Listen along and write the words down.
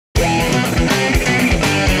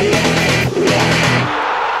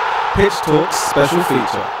Pitch Talks special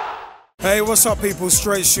feature. Hey, what's up people?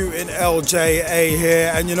 Straight Shootin LJA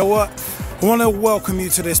here, and you know what? I want to welcome you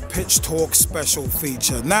to this Pitch Talk special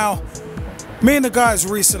feature. Now, me and the guys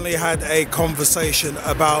recently had a conversation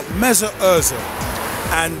about Mesut Ozil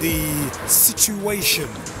and the situation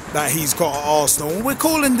that he's got at Arsenal. We're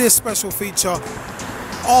calling this special feature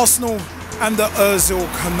Arsenal and the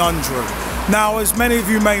Ozil conundrum. Now, as many of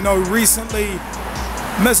you may know, recently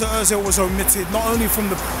Mesut Ozil was omitted not only from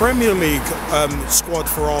the Premier League squad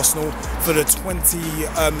for Arsenal for the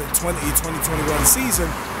 2020-2021 season,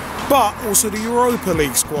 but also the Europa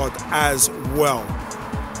League squad as well.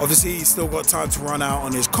 Obviously, he's still got time to run out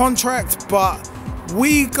on his contract, but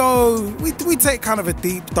we take kind of a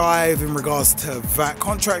deep dive in regards to that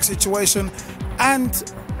contract situation,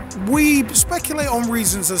 and we speculate on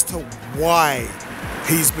reasons as to why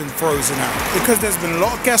he's been frozen out, because there's been a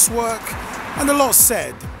lot of guesswork and a lot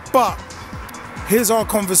said. But here's our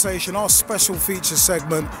conversation, our special feature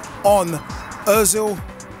segment on Ozil,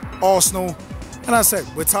 Arsenal, and I said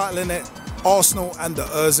we're titling it Arsenal and the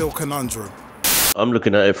Ozil conundrum. I'm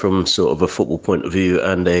looking at it from sort of a football point of view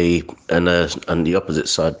and the opposite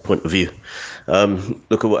side point of view.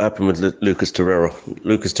 Look at what happened with Lucas Torreira.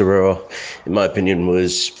 Lucas Torreira, in my opinion,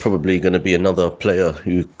 was probably going to be another player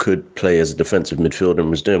who could play as a defensive midfielder and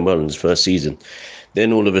was doing well in his first season.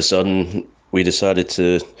 Then all of a sudden, we decided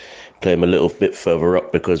to play him a little bit further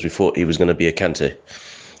up because we thought he was going to be a Kante.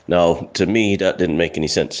 Now, to me, that didn't make any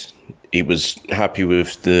sense. He was happy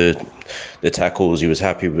with the tackles. He was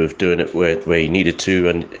happy with doing it where he needed to,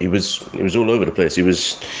 and he was all over the place. He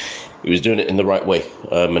was doing it in the right way,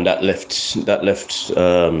 and that left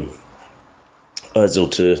Ozil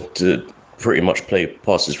to pretty much play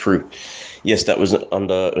passes through. Yes, that was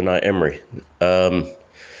under Unai Emery.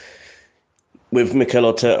 With Mikel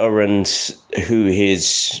Arteta and who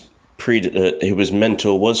his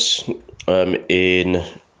mentor was in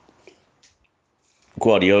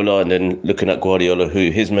Guardiola, and then looking at Guardiola, who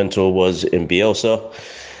his mentor was in Bielsa,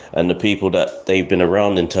 and the people that they've been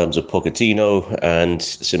around in terms of Pochettino and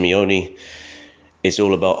Simeone, it's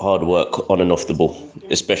all about hard work on and off the ball,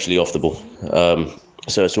 especially off the ball.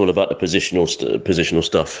 So it's all about the positional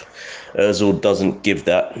stuff. Ozil doesn't give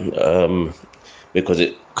that because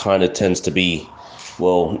it kind of tends to be,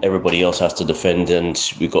 well, everybody else has to defend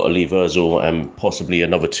and we've got to leave Ozil and possibly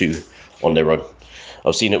another two on their own.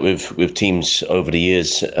 I've seen it with teams over the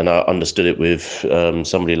years, and I understood it with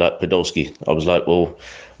somebody like Podolski. I was like, well,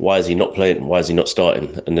 why is he not playing? Why is he not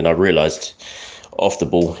starting? And then I realised off the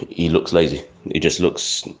ball, he looks lazy. He just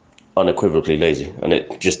looks unequivocally lazy, and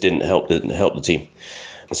it just didn't help the team.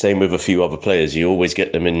 Same with a few other players. You always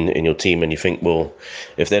get them in your team, and you think, well,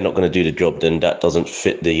 if they're not going to do the job, then that doesn't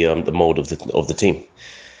fit the mold of the team.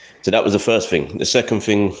 So that was the first thing. The second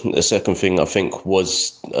thing I think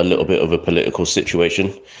was a little bit of a political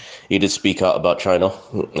situation. He did speak out about China,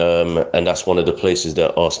 and that's one of the places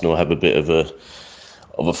that Arsenal have a bit of a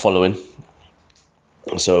following.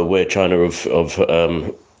 So where China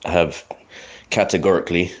have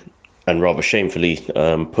categorically and rather shamefully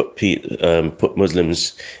put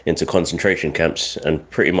Muslims into concentration camps, and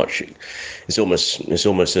pretty much it's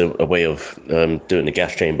almost a way of doing the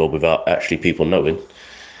gas chamber without actually people knowing.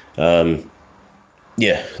 They've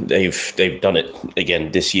done it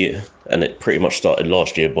again this year, and it pretty much started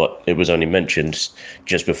last year, but it was only mentioned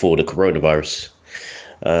just before the coronavirus.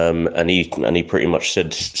 And he pretty much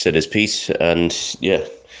said his piece, and yeah,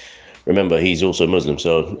 remember, he's also Muslim,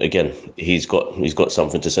 so again, he's got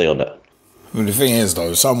something to say on that. I mean, the thing is,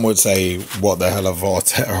 though, some would say, what the hell have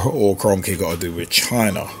Arteta or Kroenke got to do with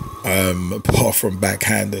China, apart from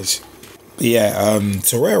backhanders? Yeah,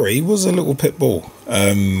 Torreira, he was a little pit bull.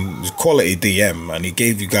 Quality DM, and he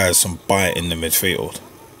gave you guys some bite in the midfield.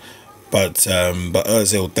 But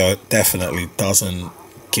Ozil definitely doesn't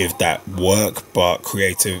give that work, but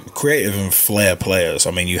creative and flair players,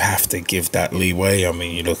 I mean, you have to give that leeway. I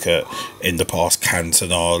mean, you look at, in the past,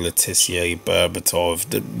 Cantona, Letitia, Berbatov,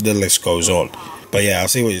 the list goes on. But yeah, I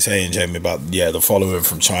see what you're saying, Jamie, about, yeah, the following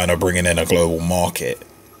from China, bringing in a global market.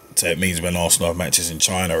 So it means when Arsenal have matches in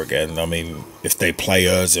China again, I mean, if they play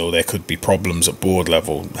Ozil, there could be problems at board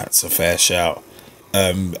level. That's a fair shout.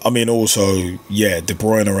 I mean, also, yeah, De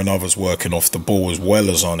Bruyne and others working off the ball as well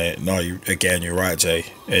as on it. No, you're right, Jay.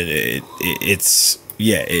 It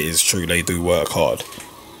is true. They do work hard.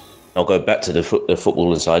 I'll go back to the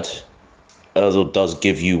footballing side. Ozil does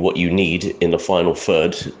give you what you need in the final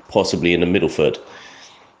third, possibly in the middle third.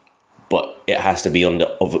 But it has to be on the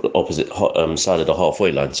opposite side of the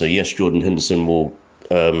halfway line. So yes, Jordan Henderson will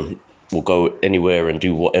go anywhere and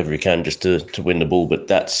do whatever he can just to win the ball, but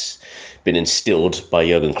that's been instilled by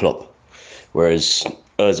Jurgen Klopp. Whereas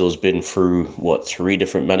Ozil's been through what, 3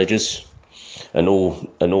 different managers, and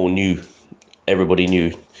all knew, everybody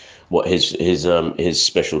knew what his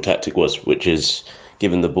special tactic was, which is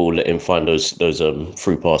giving the ball, let him find those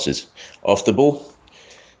through passes. Off the ball,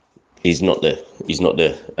 he's not there. He's not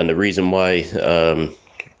there. And the reason why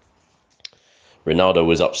Ronaldo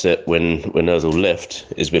was upset when Ozil left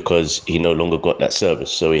is because he no longer got that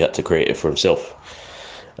service, so he had to create it for himself.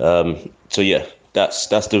 So yeah, that's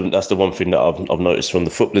the one thing that I've noticed from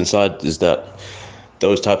the footballing side, is that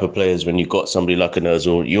those type of players, when you got somebody like an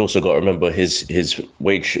Ozil, you also got to remember his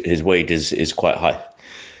wage is quite high.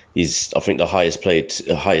 He's, I think, the highest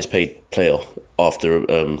paid player after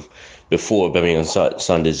before Birmingham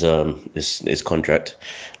signed his contract,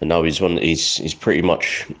 and now he's pretty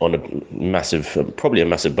much on a massive, probably a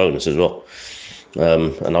massive bonus as well.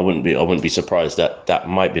 And I wouldn't be surprised that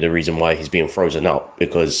might be the reason why he's being frozen out,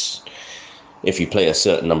 because if you play a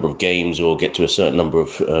certain number of games or get to a certain number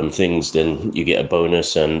of things, then you get a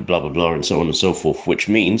bonus and blah, blah, blah, and so on and so forth, which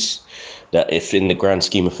means that if in the grand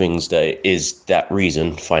scheme of things there is that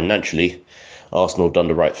reason financially, Arsenal done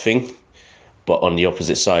the right thing. But on the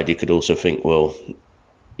opposite side, you could also think, well,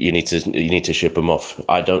 you need to ship him off.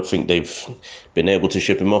 I don't think they've been able to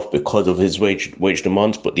ship him off because of his wage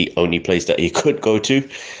demands, but the only place that he could go to,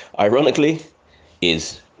 ironically,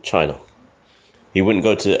 is China. He wouldn't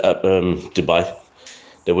go to Dubai.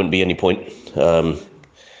 There wouldn't be any point.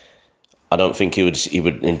 I don't think he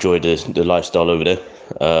would enjoy the lifestyle over there.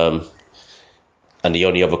 And the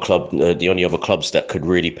only other clubs that could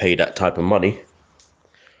really pay that type of money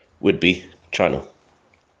would be China.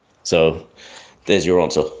 So there's your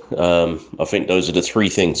answer. I think those are the 3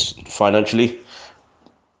 things. Financially,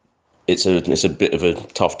 it's a bit of a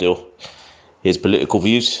tough deal. His political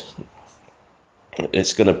views,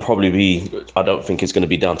 it's going to probably be, I don't think it's going to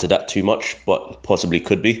be down to that too much, but possibly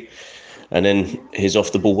could be. And then his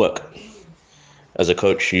off the ball work. As a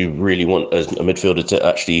coach, you really want a midfielder to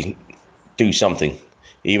actually do something,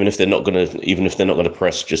 even if they're not going to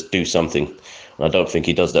press, just do something. And I don't think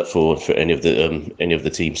he does that for any of the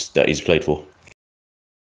teams that he's played for.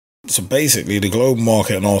 So basically, the global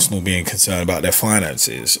market and Arsenal being concerned about their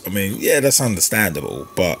finances, I mean, yeah, that's understandable.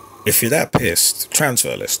 But if you're that pissed,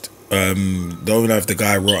 transfer list. Don't have the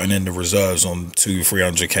guy rotting in the reserves on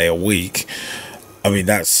 200-300k a week. I mean,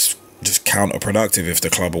 that's just counterproductive if the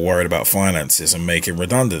club are worried about finances and making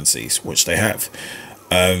redundancies, which they have.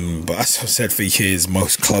 But as I've said for years,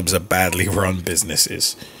 most clubs are badly run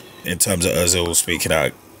businesses. In terms of Ozil speaking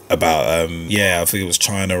out about, I think it was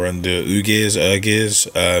China and the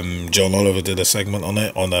Uyghurs. John Oliver did a segment on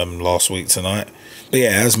it on last week tonight. But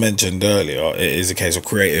yeah, as mentioned earlier, it is a case of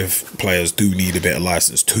creative players do need a bit of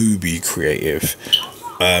license to be creative.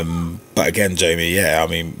 But again, Jamie, yeah, I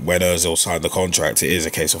mean, when Ozil signed the contract, it is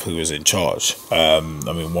a case of who was in charge. I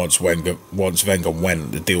mean, once Wenger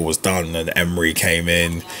went, the deal was done, and Emery came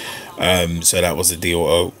in. So that was the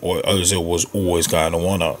deal. Ozil was always going to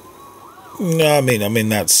want to. No, I mean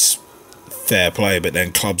that's fair play, but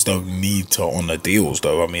then clubs don't need to honour deals,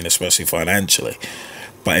 though. I mean, especially financially.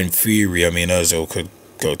 But in theory, I mean, Ozil could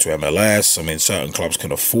go to MLS. I mean, certain clubs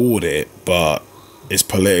can afford it, but his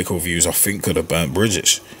political views, I think, could have burnt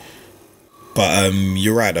bridges. But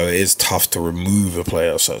you're right, though. It is tough to remove a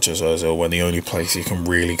player such as Ozil when the only place he can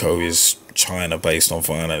really go is China based on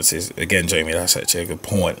finances. Again, Jamie, that's actually a good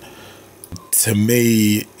point. To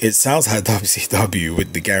me, it sounds like WCW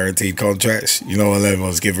with the guaranteed contracts. You know, when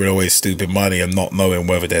everyone's giving away stupid money and not knowing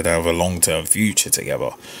whether they'd have a long-term future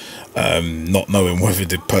together. Not knowing whether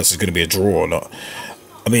the person's going to be a draw or not.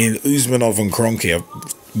 I mean, Usmanov and Kroenke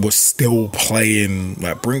were still playing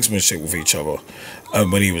like brinksmanship with each other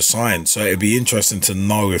when he was signed. So it'd be interesting to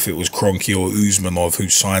know if it was Kroenke or Usmanov who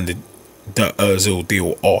signed the Ozil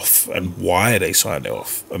deal off and why they signed it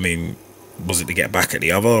off. I mean, was it to get back at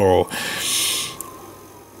the other or...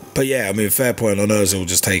 But yeah, I mean, fair point on Ozil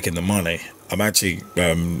just taking the money. I'm actually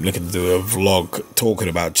looking to do a vlog talking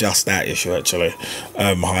about just that issue, actually.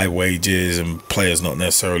 High wages and players not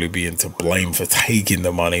necessarily being to blame for taking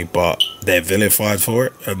the money, but they're vilified for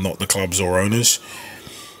it and not the clubs or owners.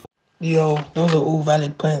 Yo, those are all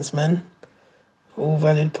valid points, man. All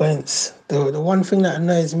valid points. The one thing that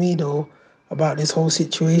annoys me, though, about this whole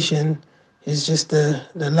situation is just the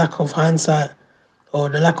lack of hindsight, or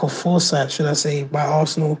the lack of foresight, should I say, by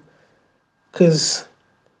Arsenal. Because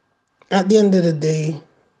at the end of the day,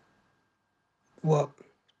 what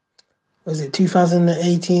was it,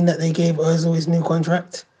 2018 that they gave Ozil his new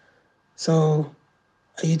contract? So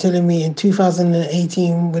are you telling me in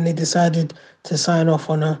 2018, when they decided to sign off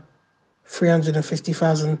on a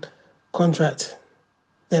 350,000 contract,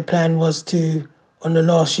 their plan was to, on the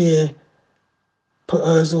last year, put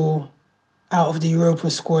Ozil out of the Europa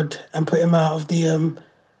squad and put him out of the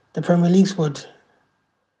Premier League squad?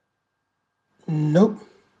 Nope.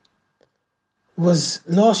 Was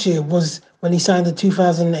last year, was when he signed the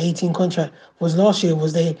 2018 contract, was last year,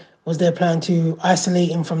 was their plan to isolate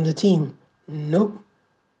him from the team? Nope.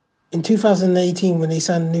 In 2018, when they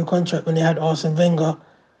signed a new contract, when they had Arsene Wenger,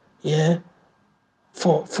 yeah,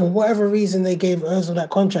 for whatever reason they gave Ozil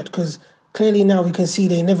that contract, because clearly now we can see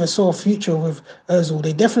they never saw a future with Ozil.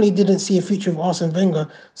 They definitely didn't see a future with Arsene Wenger.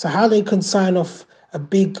 So how they could sign off a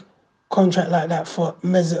big contract like that for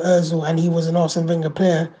Mesut Ozil and he was an Arsene Wenger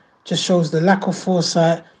player just shows the lack of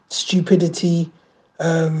foresight, stupidity,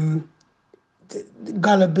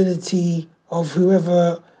 gullibility of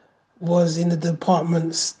whoever was in the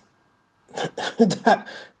departments that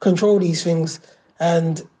control these things.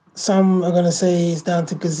 And some are going to say it's down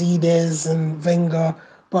to Gazidis and Wenger.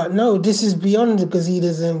 But no, this is beyond the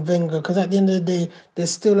Gazidis and Wenger, because at the end of the day,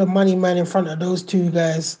 there's still a money man in front of those two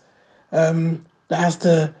guys that has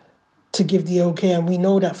to give the okay. And we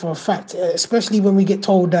know that for a fact, especially when we get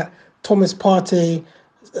told that Thomas Partey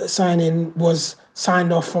signing was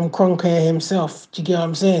signed off from Kroenke himself. Do you get what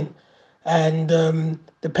I'm saying? And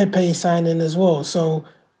the Pepe signing as well. So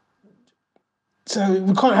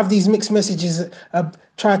we can't have these mixed messages.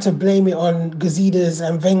 Try to blame it on Gazidis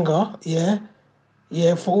and Wenger. Yeah.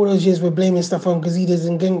 For all those years, we're blaming stuff on Gazidis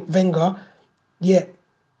and Wenger. Yet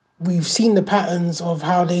we've seen the patterns of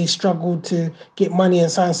how they struggled to get money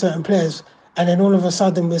and sign certain players, and then all of a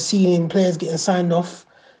sudden we're seeing players getting signed off,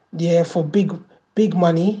 for big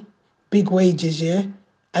money, big wages, and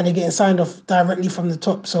they're getting signed off directly from the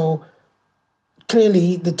top. So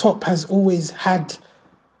clearly, the top has always had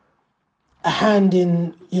a hand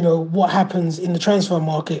in, what happens in the transfer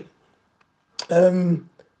market. And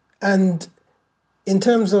in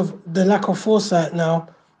terms of the lack of foresight now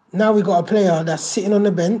we got a player that's sitting on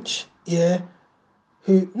the bench, who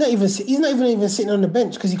he's not even sitting on the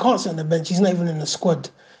bench because he can't sit on the bench. He's not even in the squad.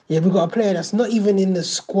 We've got a player that's not even in the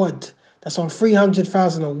squad, that's on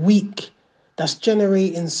 300,000 a week, that's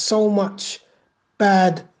generating so much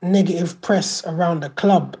bad negative press around the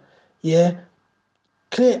club. I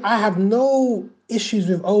have no issues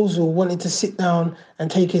with Ozil wanting to sit down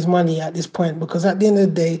and take his money at this point, because at the end of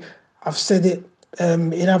the day, I've said it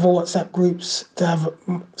in other WhatsApp groups to have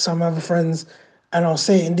some other friends, and I'll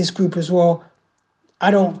say it in this group as well.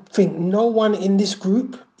 I don't think no one in this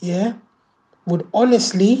group, would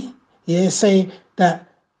honestly, say that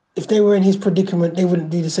if they were in his predicament, they wouldn't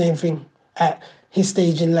do the same thing at his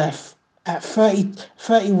stage in life. At 30,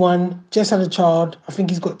 31, just had a child. I think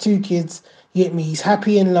he's got 2 kids. You get me? He's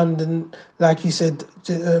happy in London, like you said,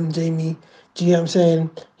 Jamie. Do you get what I'm saying?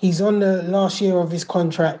 He's on the last year of his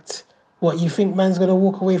contract. What, you think man's going to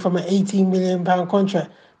walk away from an £18 million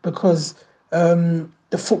contract because the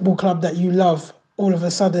football club that you love all of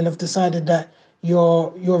a sudden have decided that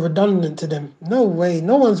you're redundant to them? No way.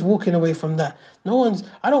 No one's walking away from that.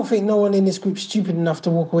 I don't think no one in this group's stupid enough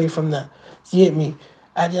to walk away from that. Do you get me?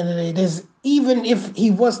 At the end of the day, even if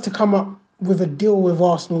he was to come up with a deal with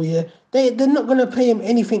Arsenal, they're not going to pay him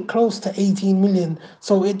anything close to 18 million.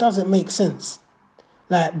 So it doesn't make sense.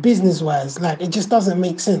 Like, business-wise, it just doesn't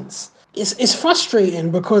make sense. It's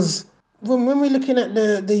frustrating because when we're looking at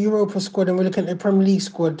the Europa squad and we're looking at the Premier League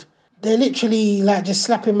squad, they're literally just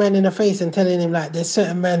slapping man in the face and telling him there's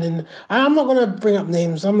certain man in. I'm not gonna bring up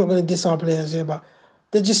names. I'm not gonna diss our players here, but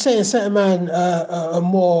they're just saying certain man are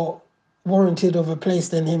more warranted of a place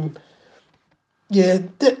than him.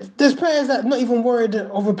 There's players that are not even worried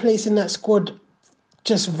of a place in that squad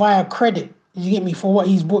just via credit. You get me, for what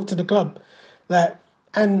he's brought to the club,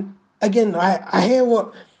 and again, I hear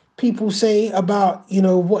what people say about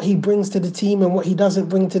what he brings to the team and what he doesn't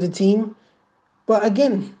bring to the team, but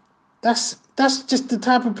again, that's just the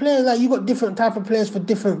type of player. You got different type of players for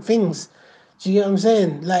different things. Do you get what I'm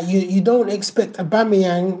saying? You don't expect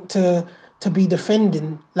Aubameyang to be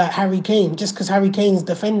defending like Harry Kane just because Harry Kane's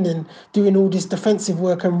defending, doing all this defensive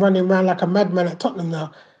work and running around like a madman at Tottenham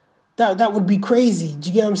now. That would be crazy. Do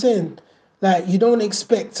you get what I'm saying? You don't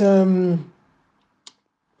expect,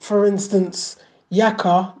 for instance,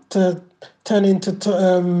 Yaka to turn into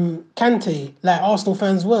Kante like Arsenal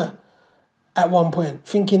fans were at one point,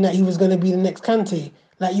 thinking that he was going to be the next Kante.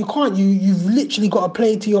 You can't. You've literally got to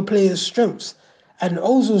play to your players' strengths. And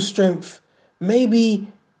Ozil's strength, maybe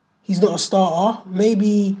he's not a starter.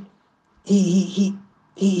 Maybe he's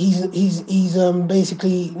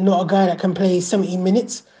basically not a guy that can play 70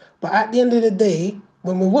 minutes. But at the end of the day,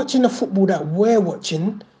 when we're watching the football that we're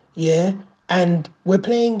watching, and we're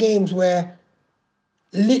playing games where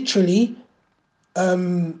literally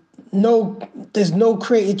there's no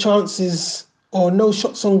created chances or no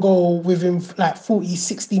shots on goal within like 40,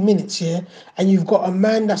 60 minutes, yeah, and you've got a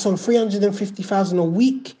man that's on 350,000 a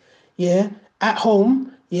week, yeah, at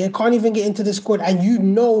home, yeah, can't even get into the squad, and you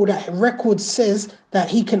know that record says that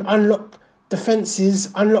he can unlock defenses,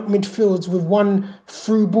 unlock midfields with one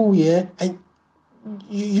through ball, yeah, and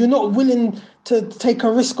you're not willing to take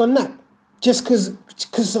a risk on that just because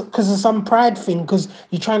of some pride thing, because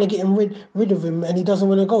you're trying to get him rid of him and he doesn't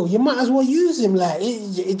want to go. You might as well use him. Like,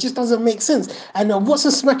 it just doesn't make sense. And what's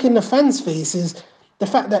a smack in the fans' face is the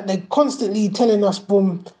fact that they're constantly telling us,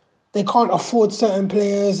 boom, they can't afford certain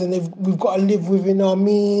players and we've got to live within our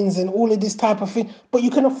means and all of this type of thing. But you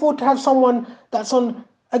can afford to have someone that's on,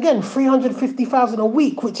 again, 350,000 a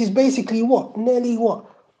week, which is basically what? Nearly what?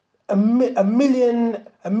 A million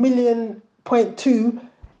point two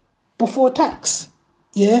before tax,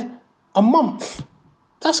 yeah, a month.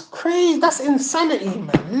 That's crazy. That's insanity,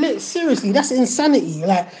 man. Seriously, that's insanity.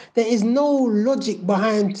 Like, there is no logic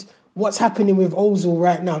behind what's happening with Ozil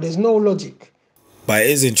right now. There's no logic. But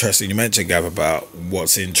it is interesting. You mentioned, Gav, about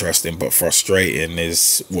what's interesting but frustrating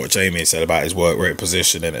is what Jamie said about his work rate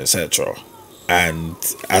positioning, etc. And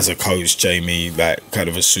as a coach, Jamie, like, kind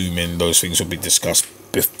of assuming those things will be discussed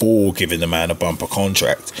before giving the man a bumper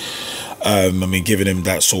contract. I mean, giving him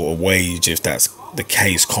that sort of wage, if that's the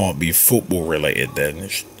case, can't be football related, then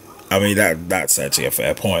I mean that's actually a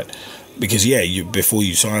fair point. Because before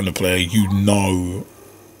you sign the player, you know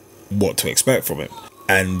what to expect from him.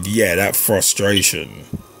 And that frustration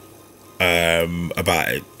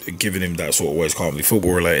about it, giving him that sort of wage can't be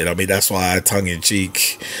football related. I mean, that's why I tongue in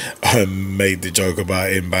cheek made the joke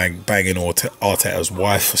about him banging Arteta's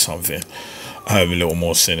wife or something. A little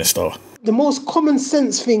more sinister. The most common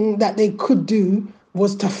sense thing that they could do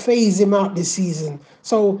was to phase him out this season.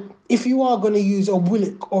 So if you are going to use a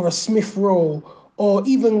Willock or a Smith Rowe or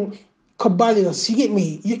even Cabalios, you get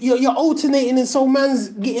me? You're alternating, and so man's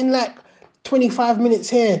getting like 25 minutes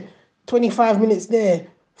here, 25 minutes there,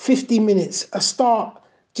 50 minutes, a start.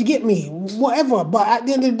 Do you get me? Whatever. But at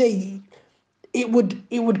the end of the day, it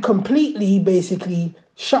would completely basically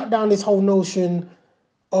shut down this whole notion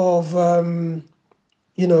of,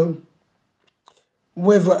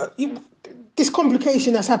 whether this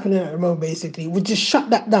complication that's happening at the moment basically would just shut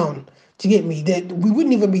that down. Do you get me? We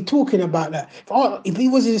wouldn't even be talking about that. If he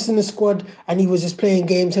was just in the squad and he was just playing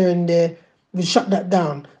games here and there, we'd shut that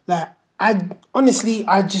down. Like, I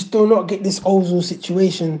just do not get this Ozil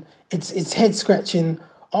situation. It's head scratching.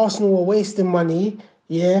 Arsenal are wasting money.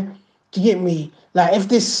 Yeah, do you get me? Like, if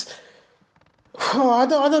this. I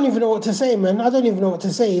don't even know what to say, man. I don't even know what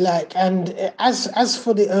to say. Like, and as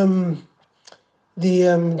for the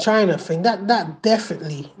China thing, that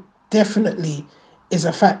definitely is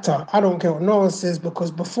a factor. I don't care what no one says,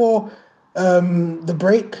 because before the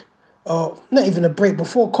break, or not even a break,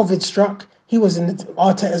 before COVID struck, he was in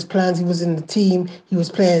Arteta's plans. He was in the team. He was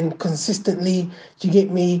playing consistently. Do you get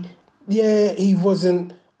me? Yeah, he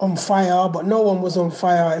wasn't on fire, but no one was on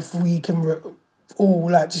fire. If we can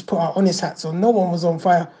just put our honest hats on, no one was on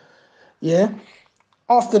fire. Yeah.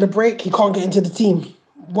 After the break, he can't get into the team.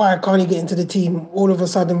 Why can't he get into the team all of a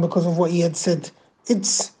sudden? Because of what he had said.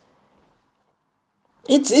 Anyway,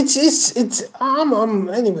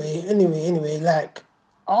 like,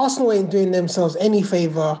 Arsenal ain't doing themselves any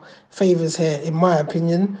favors here, in my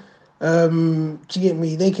opinion. Do you get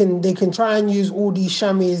me? They can try and use all these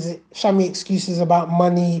shammy excuses about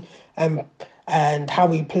money and how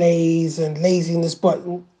he plays and laziness, but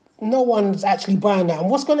no one's actually buying that. And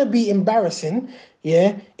what's going to be embarrassing,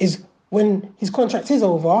 is when his contract is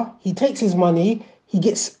over, he takes his money, he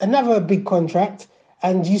gets another big contract,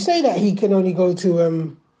 and you say that he can only go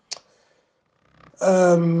to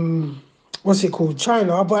what's it called,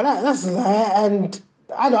 China, but that's a lie, and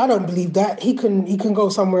I don't believe that. He can go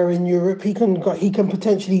somewhere in Europe. He can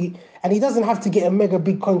potentially, and he doesn't have to get a mega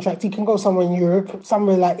big contract. He can go somewhere in Europe,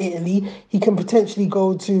 somewhere like Italy. He can potentially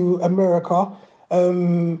go to America. Do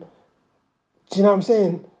you know what I'm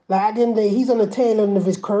saying? Like, at the end of the day, he's on the tail end of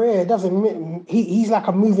his career. He's like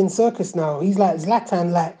a moving circus now. He's like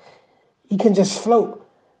Zlatan. Like, he can just float.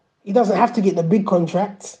 He doesn't have to get the big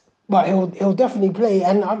contracts, but he'll definitely play.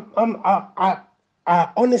 And I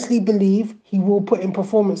honestly believe he will put in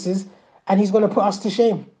performances, and he's going to put us to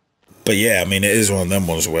shame. But yeah, I mean, it is one of them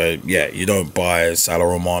ones where, you don't buy Salah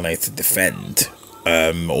or Mane to defend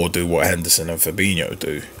or do what Henderson and Fabinho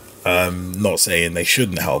do. Not saying they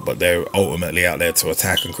shouldn't help, but they're ultimately out there to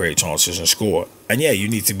attack and create chances and score. And you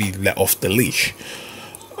need to be let off the leash.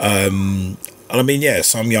 And I mean,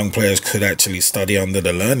 some young players could actually study under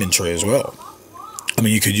the learning tree as well. I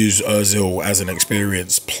mean, you could use Ozil as an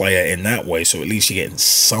experienced player in that way, so at least you're getting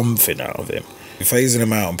something out of him. phasing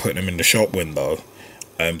him out and putting him in the shop window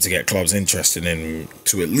to get clubs interested in,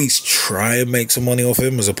 to at least try and make some money off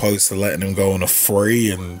him, as opposed to letting him go on a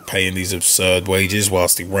free and paying these absurd wages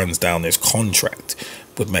whilst he runs down his contract,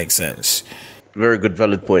 would make sense. Very good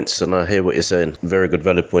valid points, and I hear what you're saying. Very good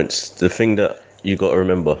valid points. The thing that you got to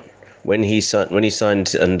remember, when he signed,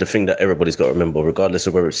 and the thing that everybody's got to remember, regardless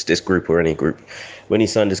of whether it's this group or any group, when he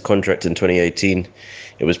signed his contract in 2018,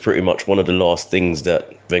 it was pretty much one of the last things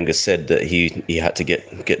that Wenger said that he had to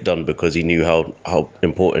get done, because he knew how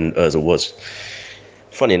important Ozil was.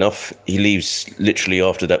 Funny enough, he leaves literally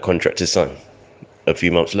after that contract is signed, a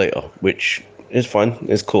few months later, which is fine,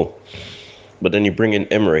 it's cool. But then you bring in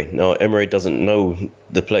Emery. Now, Emery doesn't know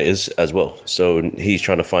the players as well, so he's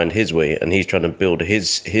trying to find his way, and he's trying to build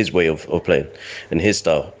his way of playing and his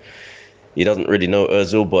style. He doesn't really know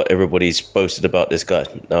Ozil, but everybody's boasted about this guy.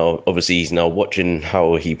 Now, obviously, he's now watching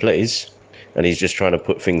how he plays, and he's just trying to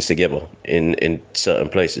put things together in certain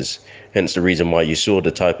places. Hence the reason why you saw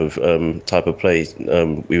the type of play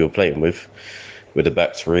we were playing with a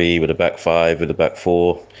back three, with a back five, with a back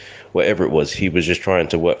four, whatever it was. He was just trying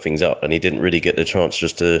to work things out, and he didn't really get the chance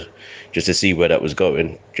just to see where that was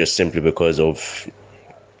going, just simply because of,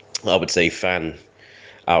 I would say, fan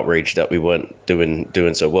outrage that we weren't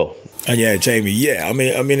doing so well. And yeah, Jamie, yeah, I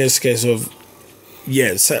mean, it's a case of,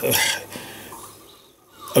 yeah, Salah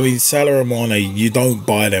and Mane, you don't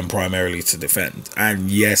buy them primarily to defend. And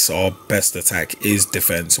yes, our best attack is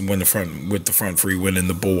defense, and with the front three winning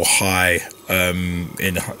the ball high,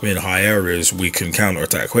 in high areas, we can counter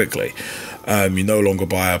attack quickly. You no longer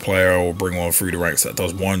buy a player or bring one through the ranks that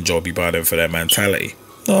does one job. You buy them for their mentality.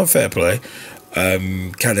 No, fair play.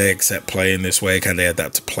 Can they accept playing this way? Can they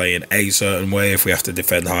adapt to play in a certain way? If we have to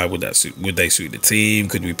defend high, would they suit the team?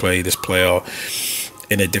 Could we play this player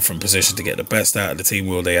in a different position to get the best out of the team?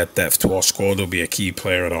 Will they add depth to our squad? Will be a key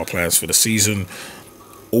player in our plans for the season?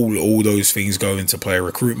 All those things go into player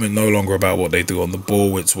recruitment. No longer about what they do on the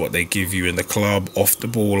ball, it's what they give you in the club, off the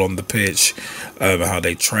ball, on the pitch, how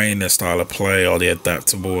they train, their style of play. Are they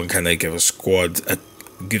adaptable, and can they give the squad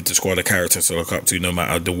a character to look up to, no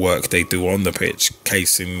matter the work they do on the pitch?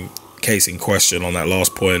 Case in question on that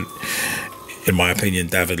last point, in my opinion,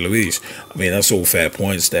 David Luiz. I mean, that's all fair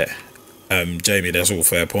points there. Jamie, that's all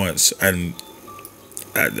fair points. And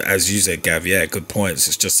as you said, Gav, yeah, good points.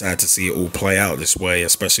 It's just sad to see it all play out this way,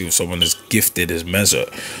 especially with someone as gifted as Mesut.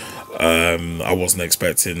 I wasn't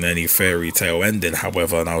expecting any fairy tale ending,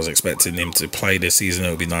 however, and I was expecting him to play this season. It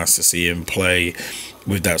would be nice to see him play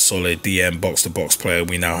with that solid DM box-to-box player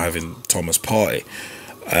we now have in Thomas Partey.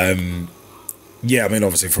 Yeah, I mean,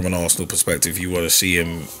 obviously from an Arsenal perspective, you want to see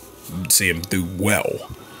him do well.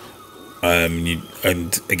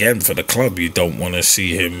 And again, for the club, you don't want to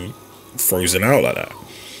see him frozen out like that.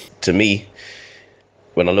 To me,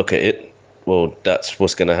 when I look at it, well, that's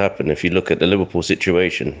what's going to happen. If you look at the Liverpool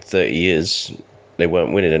situation, 30 years, they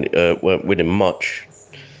weren't winning much,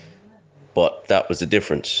 but that was the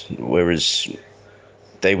difference. Whereas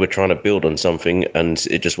they were trying to build on something, and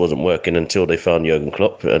it just wasn't working until they found Jurgen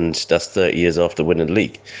Klopp, and that's 30 years after winning the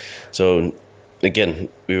league. So again,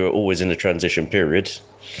 we were always in a transition period,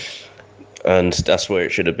 and that's where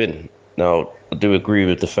it should have been. Now, I do agree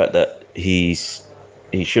with the fact that he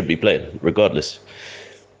should be playing regardless,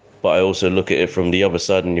 but I also look at it from the other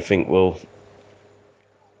side, and you think, well,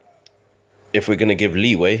 if we're going to give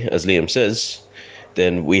leeway, as Liam says,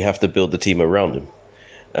 then we have to build the team around him,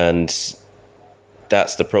 and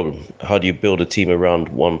that's the problem. How do you build a team around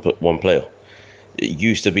one player? It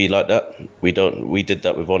used to be like that. We did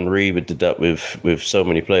that with Henry, we did that with so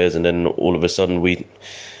many players, and then all of a sudden we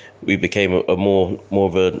became a more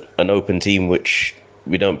of an open team, which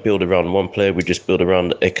we don't build around one player, we just build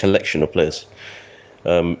around a collection of players.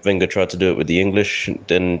 Wenger tried to do it with the English,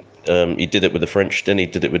 then he did it with the French, then he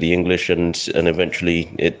did it with the English, and eventually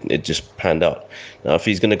it just panned out. Now, if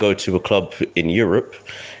he's going to go to a club in Europe,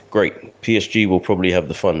 great. PSG will probably have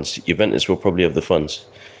the funds. Juventus will probably have the funds.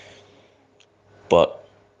 But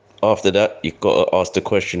after that, you've got to ask the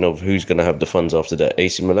question of who's going to have the funds after that.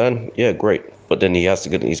 AC Milan, yeah, great. But then he's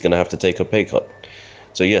going to have to take a pay cut.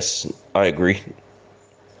 So yes, I agree.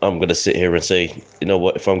 I'm going to sit here and say, you know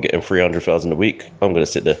what, if I'm getting 300,000 a week, I'm going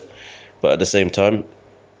to sit there. But at the same time,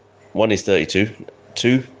 one, he's 32.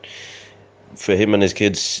 Two, for him and his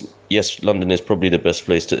kids, yes, London is probably the best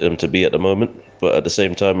place to be at the moment. But at the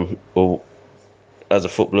same time, well, as a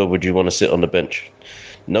footballer, would you want to sit on the bench?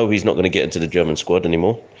 No, he's not going to get into the German squad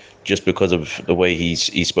anymore, just because of the way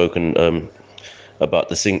he's spoken about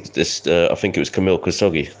this. I think it was Kamil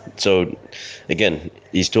Khashoggi. So again,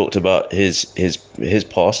 he's talked about his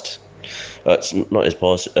past. Not his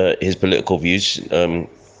past. His political views.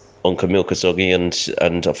 on Kamil Khashoggi,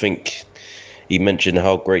 and I think he mentioned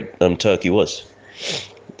how great Turkey was.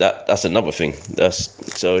 That's another thing.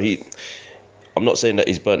 I'm not saying that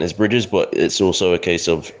he's burnt his bridges, but it's also a case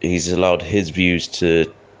of he's allowed his views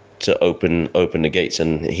to open the gates,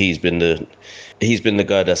 and he's been the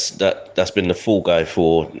guy that's been the fall guy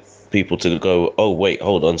for people to go, oh wait,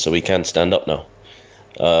 hold on, so we can stand up now.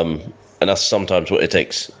 And that's sometimes what it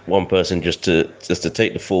takes. One person just to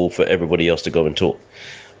take the fall for everybody else to go and talk.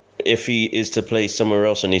 If he is to play somewhere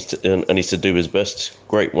else and needs to do his best,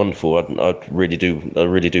 great, wonderful. I really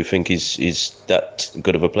do think he's that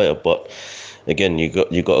good of a player. But again, you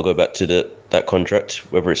got to go back to that contract,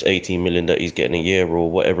 whether it's 18 million that he's getting a year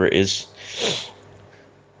or whatever it is.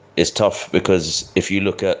 It's tough because if you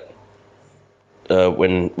look at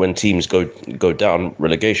when teams go down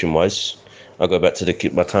relegation wise, I go back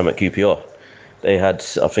to my time at QPR. They had,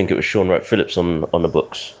 I think it was Sean Wright-Phillips on the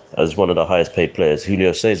books as one of the highest paid players,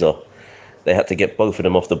 Julio Cesar. They had to get both of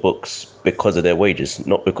them off the books because of their wages,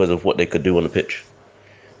 not because of what they could do on the pitch.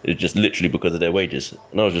 It was just literally because of their wages.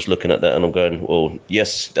 And I was just looking at that and I'm going, well,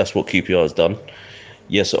 yes, that's what QPR has done.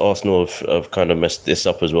 Yes, Arsenal have kind of messed this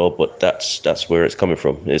up as well, but that's where it's coming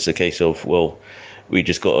from. It's a case of, well, we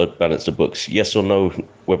just got to balance the books. Yes or no,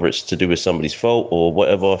 whether it's to do with somebody's fault or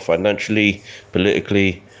whatever, financially,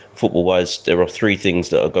 politically, football-wise, there are three things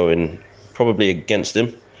that are going probably against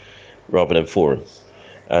him rather than for him.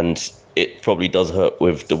 And it probably does hurt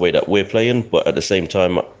with the way that we're playing, but at the same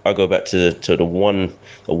time, I go back to the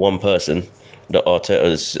one person that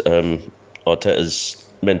Arteta's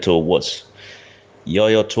mentor was.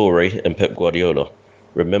 Yaya Toure and Pep Guardiola.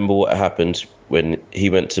 Remember what happened when he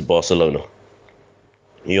went to Barcelona.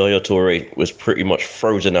 Yaya Toure was pretty much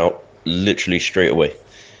frozen out literally straight away.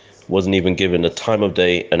 Wasn't even given the time of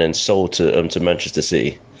day and then sold to Manchester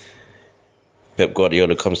City. Pep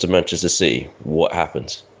Guardiola comes to Manchester City. What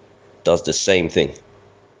happens? Does the same thing.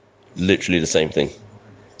 Literally the same thing.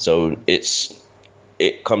 So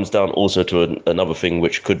it comes down also to another thing,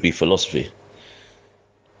 which could be philosophy.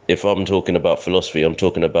 If I'm talking about philosophy, I'm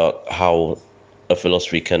talking about how a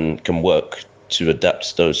philosophy can work to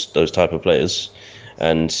adapt those type of players.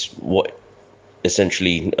 And what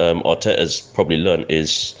essentially Arteta's probably learned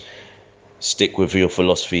is stick with your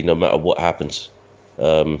philosophy no matter what happens.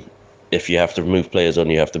 If you have to move players on,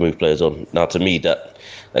 you have to move players on. Now, to me, that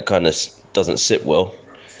kind of doesn't sit well.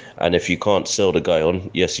 And if you can't sell the guy on,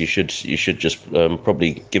 yes, you should just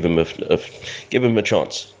probably give him a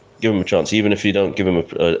chance. Give him a chance, even if you don't give him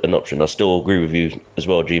an option. I still agree with you as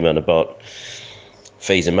well, Gman, about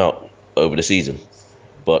phase him out over the season.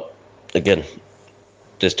 But again,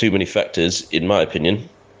 there's too many factors, in my opinion,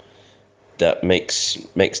 that makes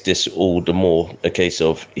this all the more a case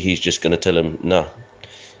of he's just going to tell him, nah,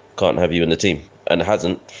 can't have you in the team, and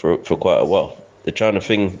hasn't for quite a while. The China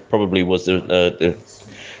thing probably was the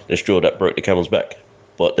straw that broke the camel's back.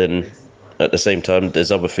 But then at the same time,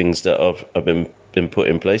 there's other things that have been put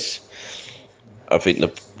in place. I think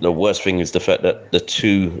the worst thing is the fact that the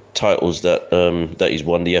two titles that he's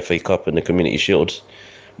won, the FA Cup and the Community Shield,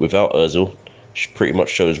 without Ozil, pretty much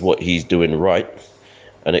shows what he's doing right.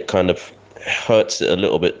 And it kind of hurts it a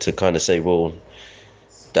little bit to kind of say, well,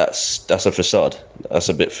 that's a facade. That's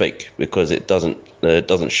a bit fake, because it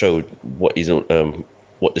doesn't show what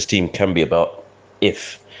what this team can be about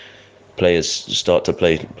if players start to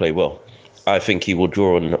play well. I think he will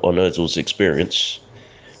draw on Ozil's experience,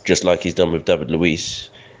 just like he's done with David Luiz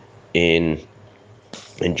in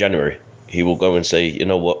January. He will go and say, you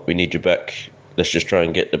know what, we need you back. Let's just try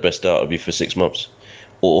and get the best out of you for 6 months.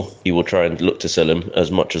 Or he will try and look to sell him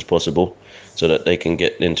as much as possible so that they can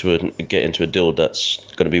get into a deal that's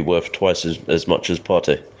going to be worth twice as much as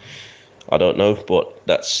Partey. I don't know, but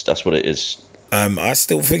that's what it is. I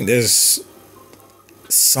still think there's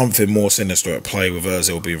something more sinister at play with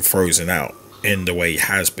Ozil being frozen out in the way he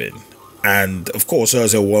has been. And of course,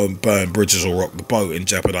 Ozil won't burn bridges or rock the boat and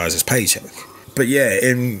jeopardise his paycheck. But yeah,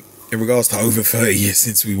 in regards to over 30 years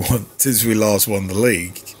since we last won the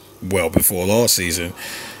league, well, before last season,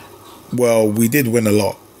 well, we did win a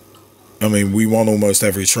lot. I mean, we won almost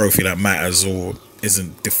every trophy that matters or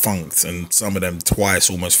isn't defunct, and some of them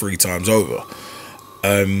twice, almost 3 times over.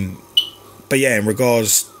 But yeah, in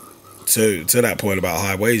regards to that point about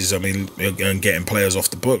high wages, I mean, and getting players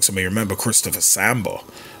off the books, I mean, remember Christopher Samba?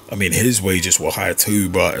 I mean, his wages were high too,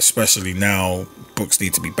 but especially now, books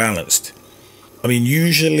need to be balanced. I mean,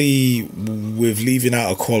 usually with leaving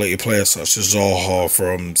out a quality player such as Zaha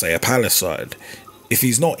from, say, a Palace side, if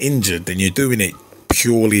he's not injured, then you're doing it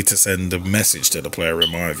purely to send a message to the player,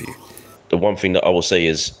 in my view. The one thing that I will say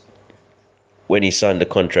is, when he signed the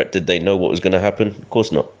contract, did they know what was going to happen? Of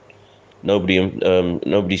course not.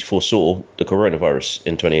 Nobody foresaw the coronavirus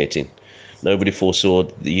in 2018. Nobody foresaw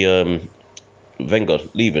the Wenger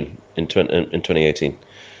leaving in 2018.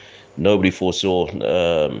 Nobody foresaw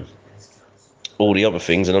all the other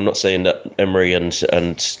things, and I'm not saying that Emery and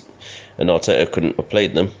Arteta couldn't have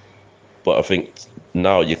played them, but I think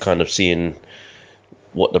now you're kind of seeing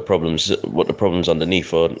what the problems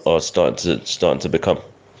underneath are starting to become.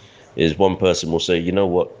 Is one person will say, you know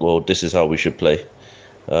what, well, this is how we should play,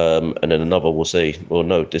 and then another will say, well,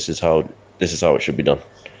 no, this is how it should be done,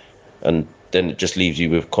 and then it just leaves you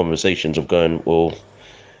with conversations of going, well,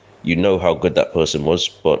 you know how good that person was,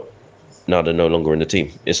 but now they're no longer in the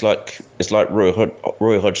team. It's like Roy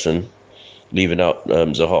Hodgson leaving out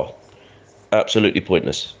Zaha. Absolutely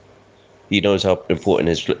pointless. He knows how important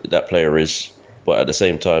that player is, but at the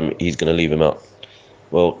same time, he's going to leave him out.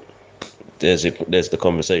 Well, there's the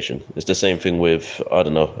conversation. It's the same thing with, I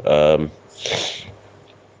don't know,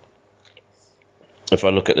 if I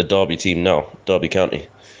look at the Derby team now, Derby County,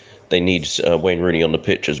 they need Wayne Rooney on the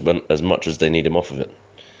pitch as much as they need him off of it.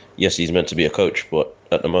 Yes, he's meant to be a coach, but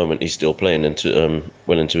at the moment he's still playing into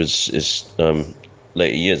his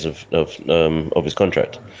later years of his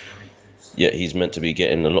contract. Yet he's meant to be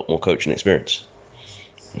getting a lot more coaching experience.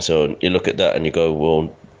 So you look at that and you go,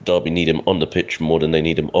 well, Derby need him on the pitch more than they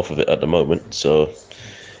need him off of it at the moment. So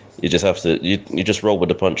you just have to you just roll with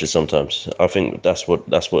the punches sometimes. I think that's what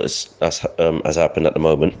has happened at the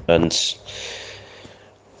moment, and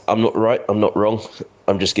I'm not right, I'm not wrong.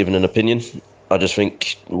 I'm just giving an opinion. I just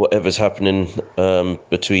think whatever's happening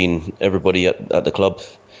between everybody at the club,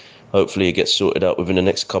 hopefully it gets sorted out within the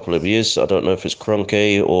next couple of years. I don't know if it's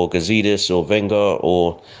Kroenke or Gazidis or Wenger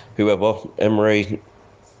or whoever, Emery,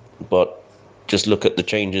 but just look at the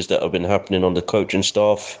changes that have been happening on the coaching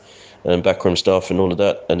staff and backroom staff and all of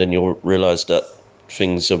that, and then you'll realise that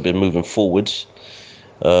things have been moving forwards.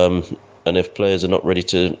 And if players are not ready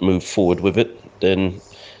to move forward with it, then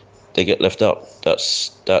they get left out.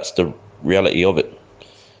 That's the reality of it.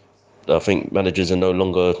 I think managers are no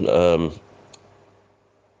longer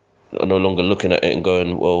looking at it and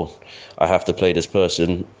going, well, I have to play this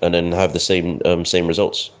person and then have the same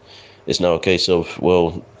results. It's now a case of,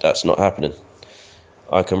 well, that's not happening.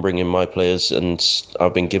 I can bring in my players, and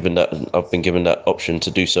I've been given that option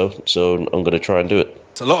to do so. So I'm going to try and do it.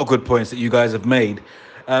 It's a lot of good points that you guys have made.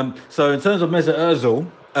 So in terms of Mesut Ozil,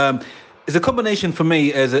 it's a combination for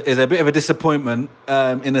me is a bit of a disappointment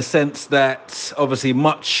in the sense that obviously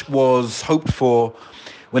much was hoped for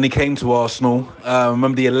when he came to Arsenal.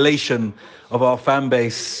 Remember the elation of our fan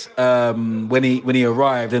base when he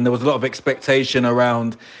arrived, and there was a lot of expectation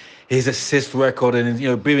around his assist record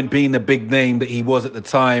and being the big name that he was at the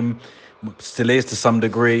time, still is to some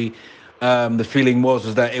degree. The feeling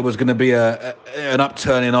was that it was going to be an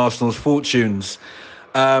upturn in Arsenal's fortunes.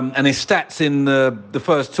 And his stats in the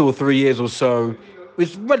first 2 or 3 years or so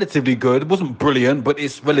was relatively good. It wasn't brilliant, but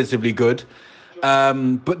it's relatively good.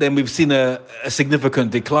 But then we've seen a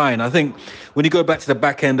significant decline. I think when you go back to the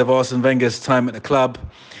back end of Arsene Wenger's time at the club,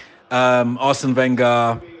 Arsene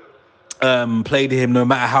Wenger played him no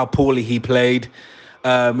matter how poorly he played,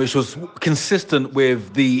 which was consistent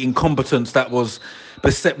with the incompetence that was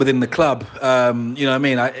beset within the club.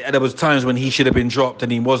 There was times when he should have been dropped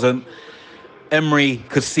and he wasn't. Emery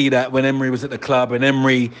could see that when Emery was at the club, and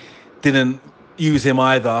Emery didn't use him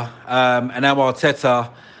either. And now Arteta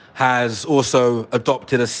has also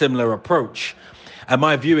adopted a similar approach. And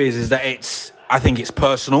my view is that I think it's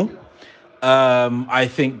personal. I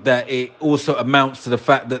think that it also amounts to the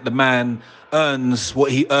fact that the man earns what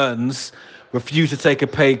he earns, refused to take a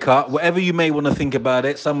pay cut. Whatever you may want to think about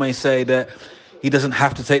it, some may say that he doesn't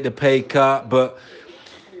have to take the pay cut, but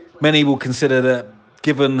many will consider that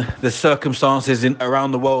given the circumstances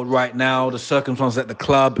around the world right now, the circumstances at the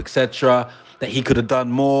club, etc., that he could have done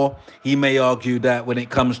more. He may argue that when it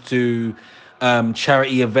comes to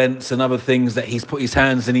charity events and other things, that he's put his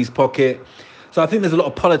hands in his pocket. So I think there's a lot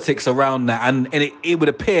of politics around that. And it would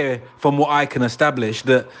appear, from what I can establish,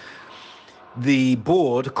 that the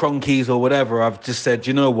board, Kroenke's or whatever, I've just said,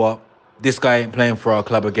 you know what? This guy ain't playing for our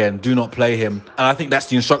club again. Do not play him. And I think that's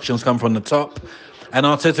the instructions come from the top. And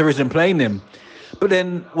Arteta isn't playing him. But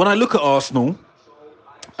then when I look at Arsenal,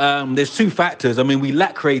 there's two factors. I mean, we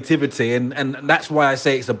lack creativity, and that's why I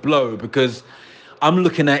say it's a blow, because I'm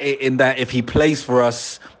looking at it in that if he plays for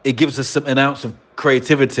us, it gives us an ounce of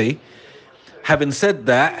creativity. Having said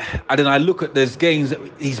that, and then I look at there's games that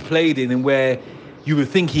he's played in and where you would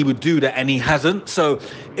think he would do that and he hasn't. So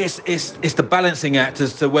it's the balancing act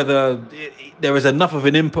as to whether there is enough of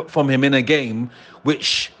an input from him in a game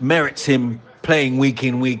which merits him playing week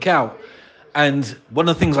in, week out. And one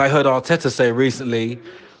of the things I heard Arteta say recently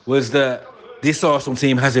was that this Arsenal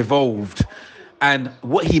team has evolved. And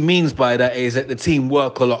what he means by that is that the team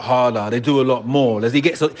work a lot harder. They do a lot more. He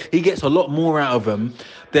gets a lot more out of them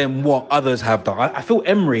than what others have done. I feel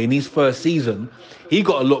Emery in his first season, he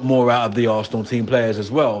got a lot more out of the Arsenal team players as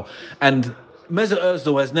well. And Mesut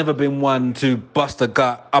Ozil has never been one to bust a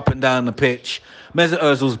gut up and down the pitch. Mesut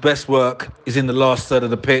Ozil's best work is in the last third of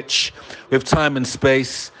the pitch, with time and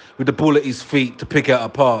space, with the ball at his feet to pick out a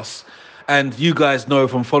pass. And you guys know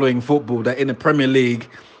from following football that in the Premier League,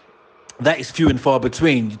 that is few and far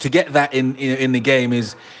between. To get that in the game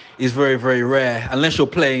is very, very rare. Unless you're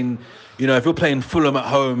playing, if you're playing Fulham at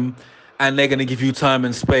home and they're going to give you time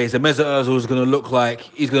and space, and Mesut Ozil is going to look like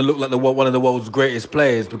one of the world's greatest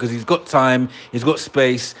players because he's got time, he's got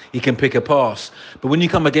space, he can pick a pass. But when you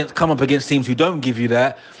come up against teams who don't give you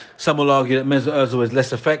that, some will argue that Mesut Ozil is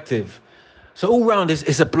less effective. So all round,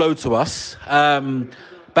 it's a blow to us.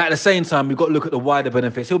 But at the same time, we've got to look at the wider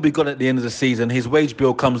benefits. He'll be gone at the end of the season. His wage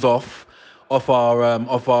bill comes off our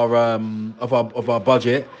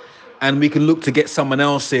budget, and we can look to get someone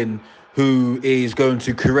else in who is going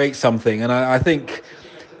to create something. And I think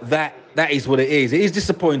that is what it is. It is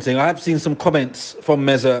disappointing. I have seen some comments from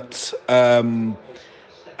Mesut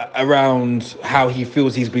around how he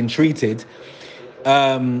feels he's been treated,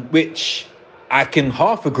 which I can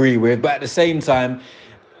half agree with. But at the same time,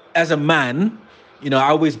 as a man, I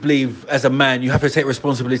always believe as a man, you have to take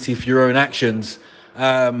responsibility for your own actions.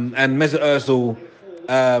 And Mesut Ozil,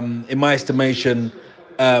 in my estimation,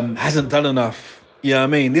 hasn't done enough. You know what I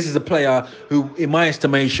mean? This is a player who, in my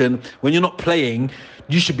estimation, when you're not playing,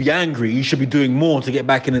 you should be angry. You should be doing more to get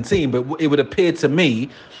back in the team. But it would appear to me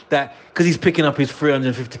that because he's picking up his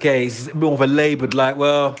 350k, he's more of a laboured, like,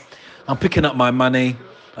 well, I'm picking up my money.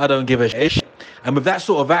 I don't give a shit. And with that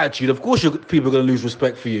sort of attitude, of course, people are going to lose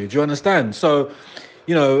respect for you. Do you understand? So,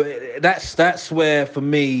 that's where, for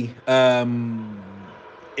me,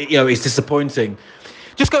 it's disappointing.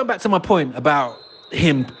 Just going back to my point about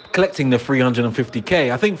him collecting the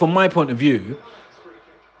 350k, I think from my point of view,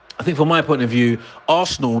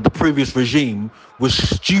 Arsenal, the previous regime, was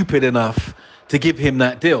stupid enough to give him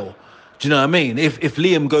that deal. Do you know what I mean? If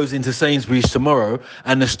Liam goes into Sainsbury's tomorrow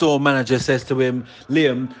and the store manager says to him,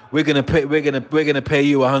 Liam, we're gonna pay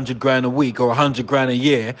you 100 grand a week or 100 grand a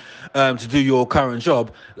year to do your current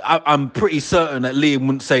job, I'm pretty certain that Liam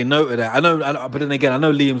wouldn't say no to that. But then again, I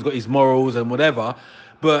know Liam's got his morals and whatever,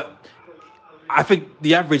 but I think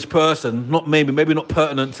the average person, maybe not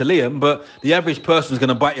pertinent to Liam, but the average person is going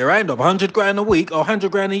to bite your hand off. 100 grand a week or 100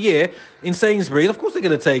 grand a year in Sainsbury's, of course they're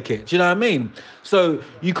going to take it. Do you know what I mean? So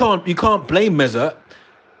you can't blame Mesut,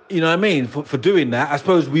 you know what I mean, for doing that. I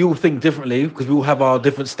suppose we all think differently because we all have our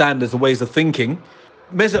different standards and ways of thinking.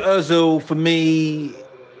 Mesut Ozil, for me,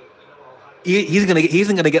 he isn't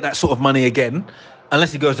going to get that sort of money again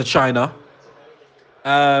unless he goes to China.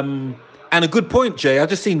 And a good point, Jay. I've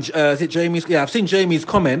just seen, is it Jamie's? Yeah, I've seen Jamie's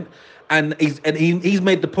comment, and he's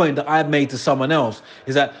made the point that I've made to someone else,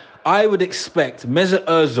 is that I would expect Mesut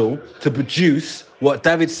Ozil to produce what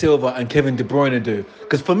David Silva and Kevin De Bruyne do.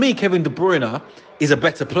 Because for me, Kevin De Bruyne is a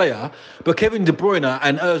better player, but Kevin De Bruyne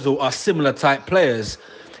and Ozil are similar type players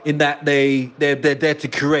in that they're there to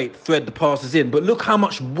create, thread the passes in. But look how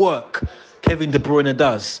much work Kevin De Bruyne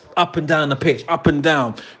does, up and down the pitch, up and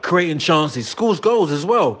down, creating chances, scores goals as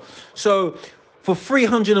well. So for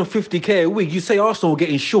 350k a week, you say Arsenal are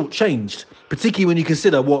getting shortchanged, particularly when you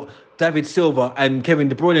consider what David Silva and Kevin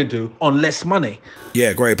De Bruyne do on less money.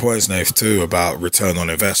 Yeah, great points, Nath, too, about return on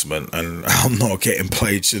investment, and I'm not getting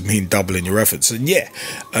played should mean doubling your efforts. And yeah,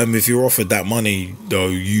 if you're offered that money, though,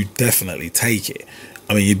 you definitely take it.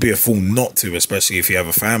 I mean, you'd be a fool not to, especially if you have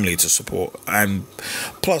a family to support. And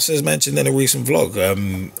plus, as mentioned in a recent vlog,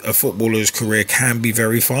 a footballer's career can be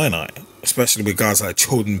very finite, especially with guys like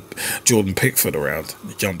Jordan Pickford around.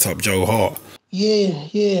 Jumped up Joe Hart.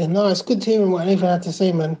 Yeah. No, it's good hearing what Nathan had to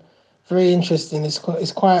say, man. Very interesting. It's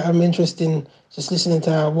quite interesting just listening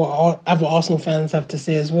to what other Arsenal fans have to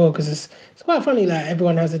say as well, because it's quite funny. Like,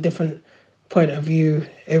 everyone has a different point of view.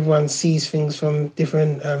 Everyone sees things from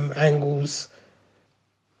different angles.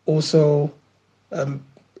 Also,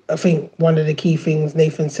 I think one of the key things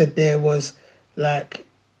Nathan said there was, like,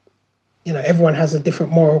 everyone has a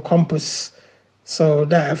different moral compass. So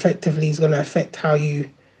that effectively is going to affect how you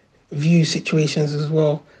view situations as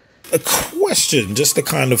well. A question, just to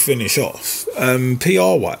kind of finish off.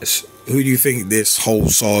 PR-wise, who do you think this whole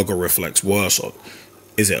saga reflects worse on?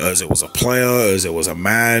 Is it Ozil as a player, Ozil as a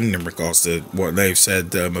man, in regards to what they've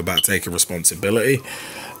said about taking responsibility?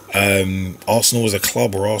 Arsenal as a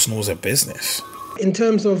club or Arsenal as a business? In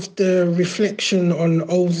terms of the reflection on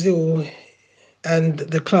Ozil and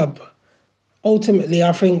the club, ultimately,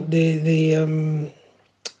 I think the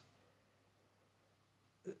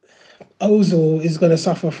Ozil is going to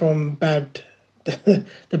suffer from the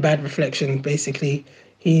bad reflection. Basically,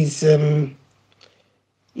 he's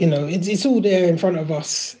it's all there in front of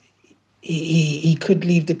us. He could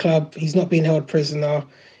leave the club. He's not being held prisoner.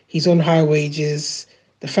 He's on high wages.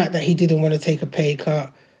 The fact that he didn't want to take a pay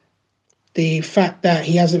cut, the fact that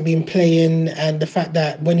he hasn't been playing, and the fact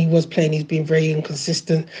that when he was playing, he's been very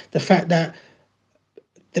inconsistent. The fact that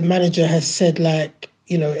the manager has said, like,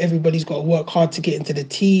 everybody's got to work hard to get into the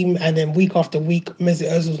team, and then week after week,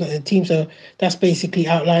 Mesut Ozil's not in the team. So that's basically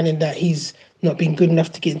outlining that he's not been good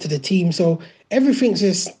enough to get into the team. So everything's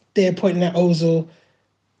just there pointing at Ozil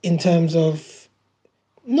in terms of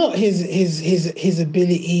not his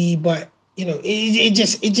ability, but it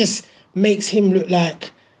just makes him look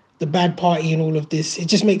like the bad party in all of this. It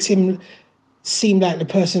just makes him seem like the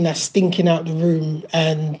person that's stinking out the room.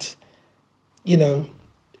 And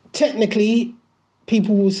technically,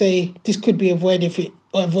 people will say this could be avoided if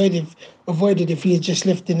he had just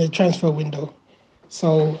left in the transfer window.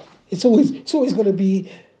 So it's always going to be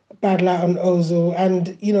a bad light on Ozil.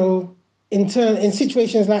 And in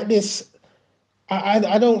situations like this,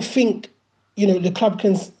 I don't think the club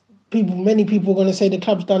can. Many people are going to say the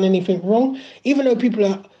club's done anything wrong, even though people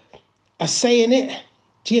are saying it.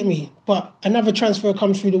 Do you get me? But another transfer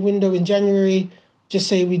comes through the window in January. Just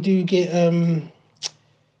say we do get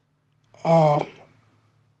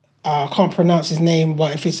I can't pronounce his name,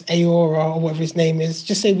 but if it's Aora or whatever his name is,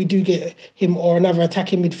 just say we do get him or another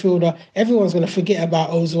attacking midfielder. Everyone's going to forget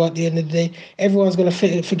about Ozil at the end of the day. Everyone's going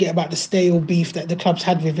to forget about the stale beef that the club's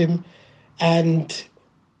had with him. And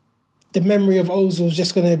the memory of Ozil is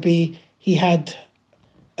just going to be he had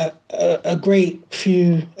a great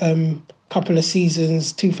few couple of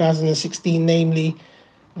seasons, 2016 namely,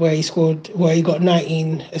 where he got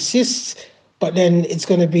 19 assists. But then it's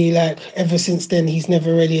going to be like, ever since then, he's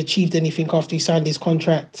never really achieved anything after he signed his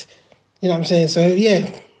contract. You know what I'm saying? So,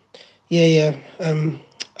 yeah.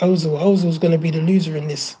 Ozil's going to be the loser in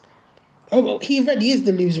this. Oh, well, he already is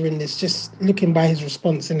the loser in this, just looking by his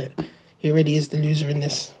response, innit? He already is the loser in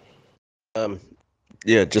this.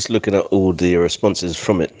 Just looking at all the responses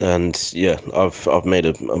from it, and I've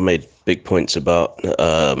made big points about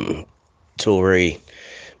Toure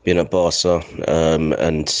being at Barca,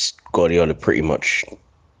 and Guardiola pretty much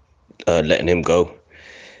letting him go.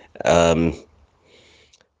 But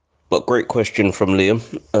great question from Liam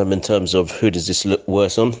in terms of who does this look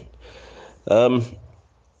worse on.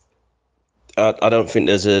 I don't think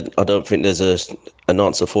there's an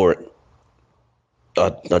answer for it.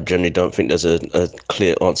 I generally don't think there's a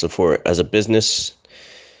clear answer for it. As a business,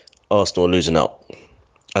 Arsenal are losing out.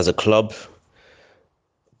 As a club,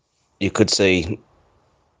 you could say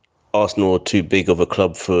Arsenal are too big of a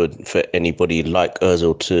club for anybody like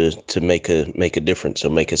Ozil to make a difference or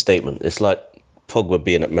make a statement. It's like Pogba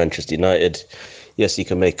being at Manchester United. Yes, he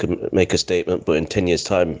can make a statement, but in 10 years'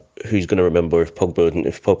 time, who's going to remember if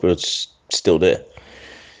Pogba's still there?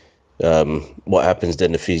 What happens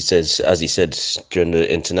then if he says, as he said during the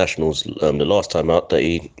internationals the last time out, that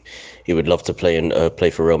he would love to play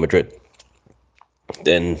for Real Madrid?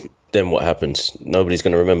 Then what happens? Nobody's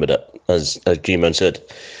going to remember that, as Gman said.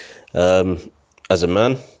 As a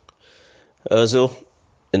man, Ozil,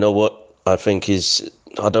 you know what? I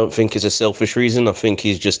don't think it's a selfish reason. I think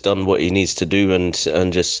he's just done what he needs to do and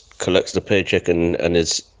just collects the paycheck and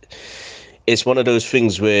it's one of those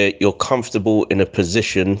things where you're comfortable in a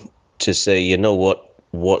position to say, you know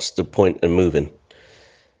what's the point in moving?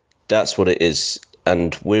 That's what it is.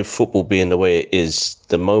 And with football being the way it is,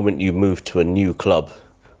 the moment you move to a new club,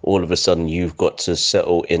 all of a sudden you've got to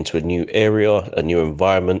settle into a new area, a new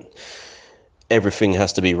environment. Everything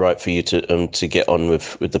has to be right for you to get on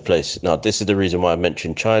with the place. Now, this is the reason why I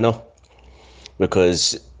mentioned China,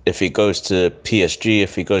 because if he goes to PSG,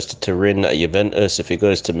 if he goes to Turin at Juventus, if he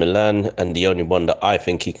goes to Milan, and the only one that I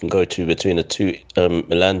think he can go to between the two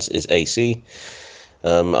Milans is AC,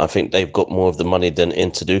 I think they've got more of the money than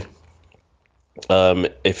Inter do.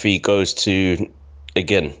 If he goes to,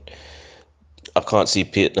 again, I can't see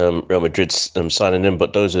Real Madrid signing him,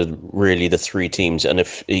 but those are really the three teams. And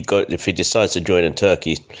if he decides to join in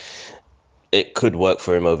Turkey, it could work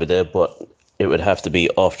for him over there, but it would have to be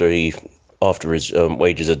after his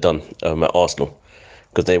wages are done at Arsenal,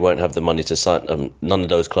 because they won't have the money to sign him. None of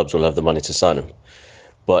those clubs will have the money to sign him.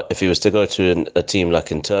 But if he was to go to a team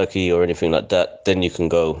like in Turkey or anything like that, then you can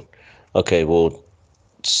go, okay, well,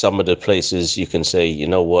 some of the places you can say, you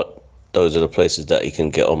know what, those are the places that he can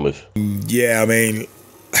get on with. Yeah, I mean,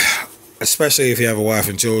 especially if you have a wife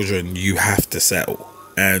and children, you have to settle.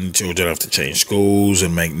 And children have to change schools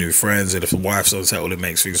and make new friends. And if the wife's unsettled, it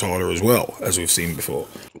makes things harder as well, as we've seen before.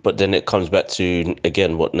 But then it comes back to,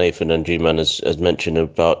 again, what Nathan and Gman has mentioned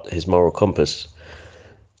about his moral compass.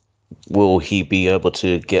 Will he be able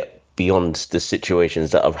to get beyond the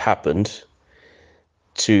situations that have happened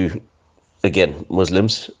to, again,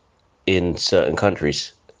 Muslims in certain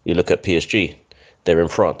countries? You look at PSG, they're in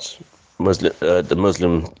France. The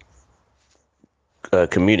Muslim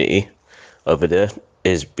community over there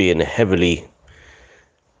is being heavily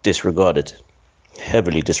disregarded,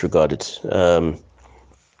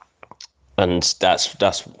 and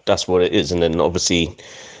that's what it is. And then obviously,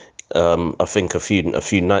 I think a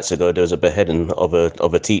few nights ago there was a beheading of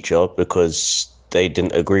a teacher because they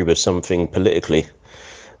didn't agree with something politically,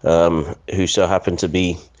 who so happened to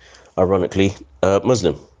be, ironically,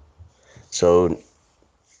 Muslim. So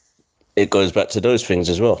it goes back to those things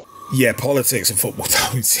as well. Yeah, politics and football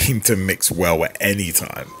don't seem to mix well at any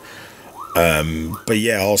time. But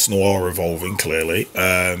yeah, Arsenal are evolving, clearly.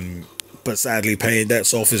 But sadly, paying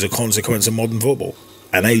debts off is a consequence of modern football.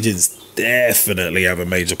 And agents definitely have a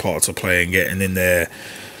major part to play in getting in their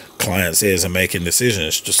clients' ears and making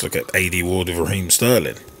decisions. Just look at AD Ward with Raheem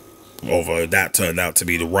Sterling. Although that turned out to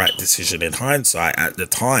be the right decision in hindsight, at the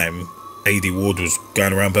time, AD Ward was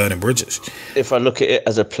going around burning bridges. If I look at it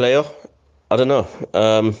as a player, I don't know.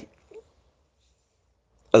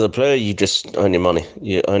 As a player, you just earn your money.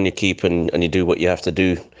 You earn your keep and you do what you have to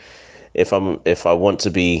do. If I want to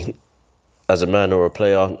be, as a man or a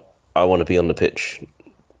player, I want to be on the pitch.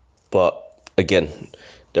 But again,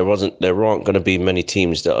 there aren't going to be many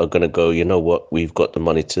teams that are going to go, you know what, we've got the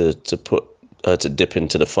money to dip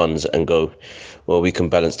into the funds and go, well, we can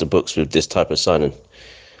balance the books with this type of signing.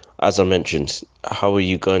 As I mentioned, how are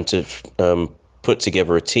you going to put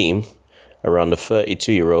together a team around a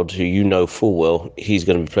 32-year-old who you know full well he's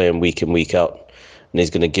going to be playing week in, week out, and he's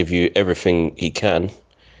going to give you everything he can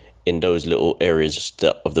in those little areas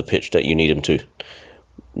of the pitch that you need him to.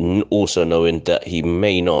 Also knowing that he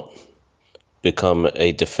may not become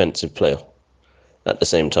a defensive player at the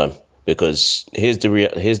same time. Because here's the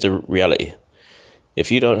reality. If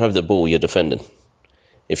you don't have the ball, you're defending.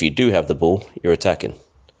 If you do have the ball, you're attacking.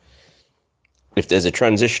 If there's a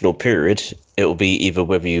transitional period, it will be either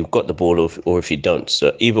whether you've got the ball or if you don't.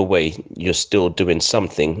 So either way, you're still doing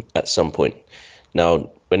something at some point. Now,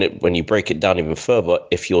 when you break it down even further,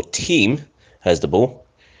 if your team has the ball,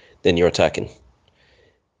 then you're attacking.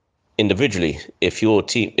 Individually, if you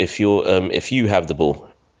have the ball,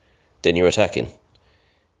 then you're attacking.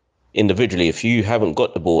 Individually, if you haven't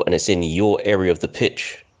got the ball and it's in your area of the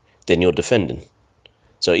pitch, then you're defending.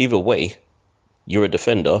 So either way, you're a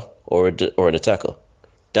defender or an attacker.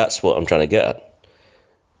 That's what I'm trying to get at.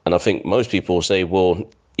 And I think most people say, well,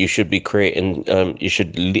 you should be creating, you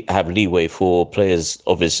should have leeway for players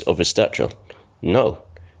of his stature. No,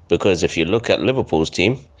 because if you look at Liverpool's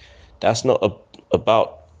team, that's not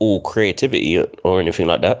about all creativity or anything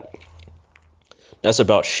like that. That's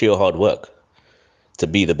about sheer hard work to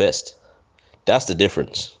be the best. That's the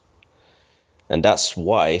difference. And that's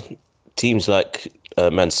why teams like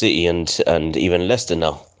Man City and even Leicester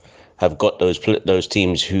now have got those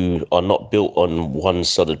teams who are not built on one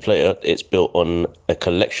solid player. It's built on a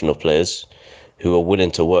collection of players who are willing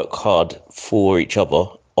to work hard for each other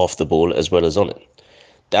off the ball as well as on it.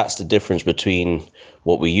 That's the difference between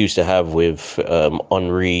what we used to have with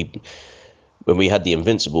Henry when we had the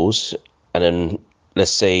Invincibles, and then let's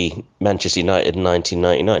say Manchester United in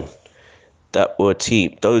 1999.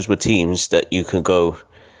 Those were teams that you could go,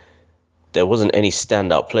 there wasn't any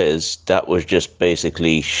standout players. That was just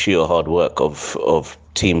basically sheer hard work of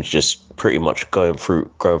teams just pretty much going through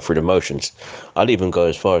the motions. I'd even go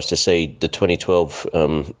as far as to say the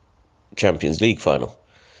 2012 Champions League final.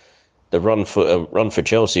 The run for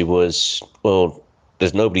Chelsea was, well,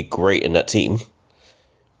 there's nobody great in that team,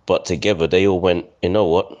 but together they all went, you know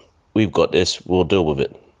what, we've got this, we'll deal with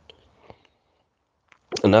it.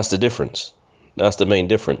 And that's the difference. That's the main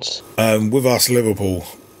difference. With us, Liverpool,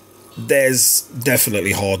 there's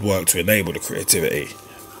definitely hard work to enable the creativity.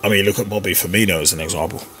 I mean, look at Bobby Firmino as an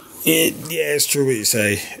example. It's true what you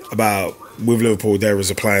say about with Liverpool, there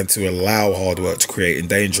is a plan to allow hard work to create in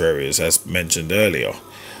danger areas, as mentioned earlier.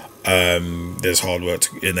 There's hard work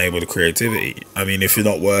to enable the creativity. I mean, if you're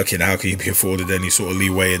not working, how can you be afforded any sort of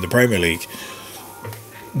leeway in the Premier League?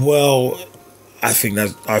 Well, I think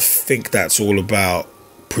that's all about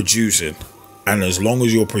producing. And as long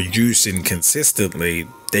as you're producing consistently,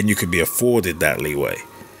 then you can be afforded that leeway.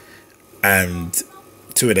 And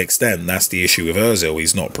to an extent, that's the issue with Ozil.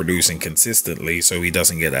 He's not producing consistently, so he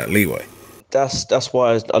doesn't get that leeway. That's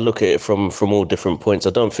why I look at it from all different points.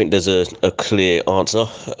 I don't think there's a clear answer.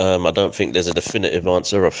 I don't think there's a definitive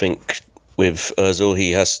answer. I think with Ozil,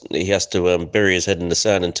 he has to bury his head in the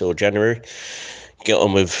sand until January, get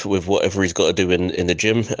on with whatever he's got to do in the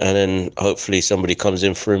gym, and then hopefully somebody comes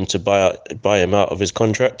in for him to buy him out of his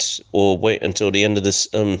contract, or wait until the end of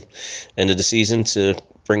the season to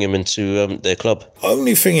bring him into their club.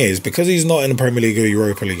 Only thing is, because he's not in the Premier League or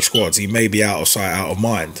Europa League squads, he may be out of sight, out of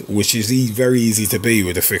mind, which is very easy to be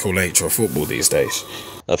with the fickle nature of football these days.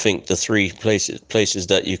 I think the three places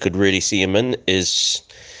that you could really see him in is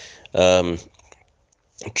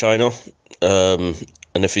China,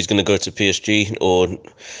 and if he's going to go to PSG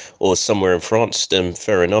or somewhere in France, then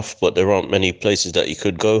fair enough. But there aren't many places that he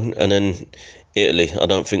could go. And then Italy, I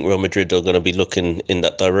don't think Real Madrid are going to be looking in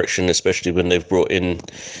that direction, especially when they've brought in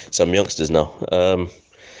some youngsters now.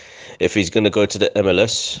 If he's going to go to the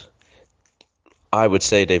MLS, I would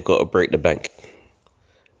say they've got to break the bank,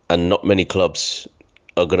 and not many clubs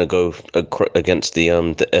are going to go against the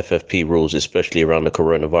FFP rules, especially around the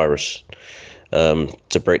coronavirus,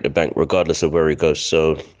 to break the bank, regardless of where he goes.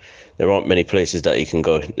 So there aren't many places that he can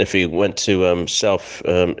go. If he went to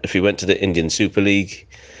if he went to the Indian Super League,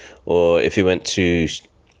 or if he went to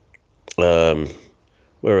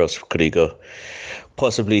where else could he go?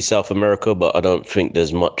 Possibly South America, but I don't think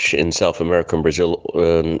there's much in South America and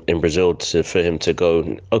Brazil for him to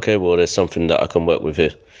go, okay, well, there's something that I can work with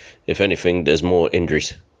here. If anything, there's more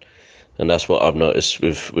injuries, and that's what I've noticed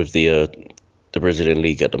with the Brazilian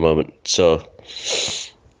league at the moment. So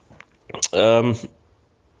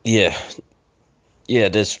yeah,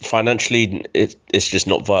 there's financially it's just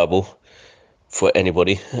not viable for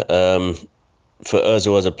anybody. For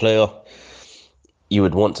Ozil as a player, you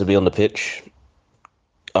would want to be on the pitch.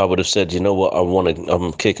 I would have said, you know what,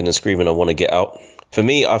 I'm kicking and screaming, I want to get out. For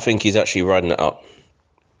me, I think he's actually riding it out.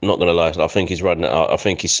 I'm not going to lie, I think he's riding it out. I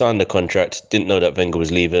think he signed the contract, didn't know that Wenger was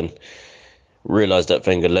leaving, realised that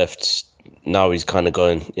Wenger left. Now he's kind of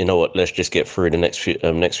going, you know what, let's just get through the next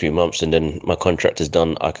few months, and then my contract is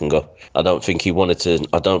done, I can go. I don't think he wants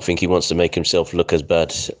to make himself look as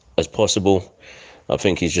bad as possible. I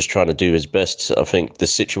think he's just trying to do his best. I think the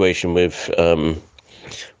situation with him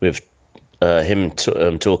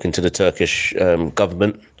talking to the Turkish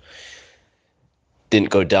government didn't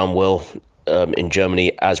go down well in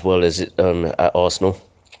Germany as well as at Arsenal.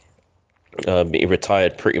 He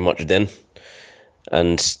retired pretty much then,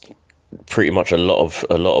 and pretty much a lot of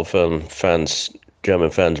fans, German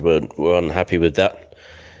fans, were unhappy with that,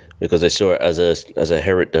 because they saw it as a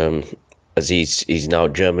heritage. As he's now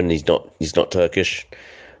German, he's not Turkish.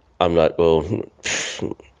 I'm like, well,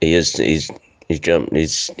 he is. He's German.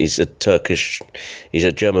 He's a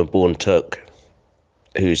German-born Turk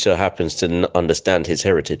who so happens to understand his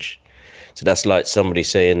heritage. So that's like somebody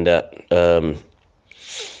saying that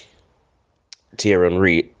Thierry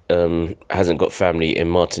Henry hasn't got family in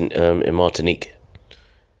Martinique.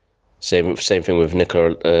 Same thing with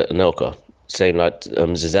Nikola Anelka, saying like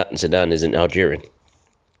Zidane isn't Algerian.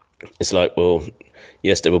 It's like, well,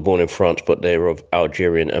 yes, they were born in France, but they were of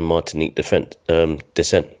Algerian and Martinique descent.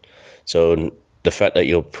 So the fact that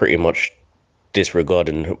you're pretty much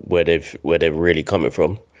disregarding where they've really coming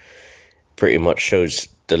from pretty much shows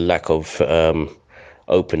the lack of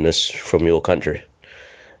openness from your country,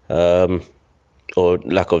 or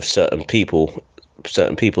lack of certain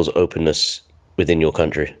people's openness within your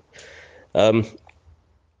country. So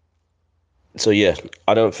yeah,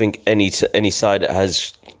 I don't think any side that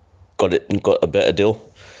has got a better deal.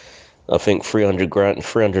 I think 300 grand,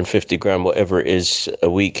 350 grand, whatever it is a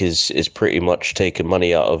week is pretty much taking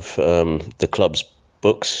money out of the club's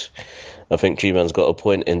books. I think Gman's got a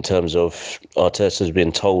point in terms of Arteta's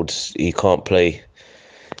been told he can't play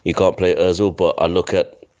Ozil, but I look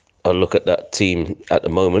at that team at the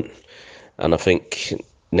moment, and I think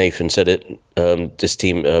Nathan said it. This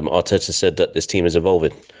team, Arteta said that this team is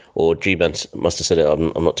evolving, or Gman must have said it.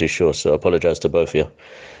 I'm not too sure, so I apologise to both of you.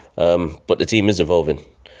 But the team is evolving,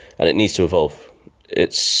 and it needs to evolve.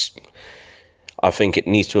 I think it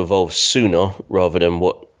needs to evolve sooner rather than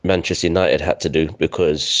what Manchester United had to do,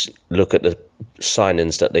 because look at the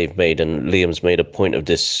signings that they've made, and Liam's made a point of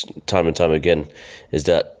this time and time again, is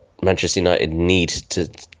that Manchester United need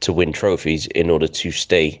to win trophies in order to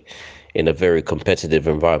stay in a very competitive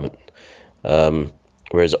environment.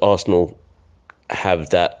 Whereas Arsenal have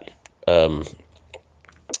that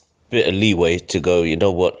bit of leeway to go, you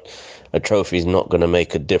know what, a trophy is not going to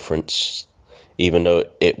make a difference, even though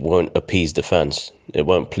it won't appease the fans. It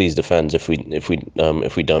won't please the fans if we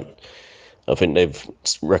don't. I think they've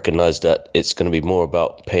recognised that it's going to be more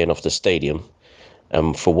about paying off the stadium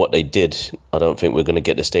And for what they did, I don't think we're going to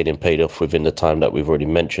get the stadium paid off within the time that we've already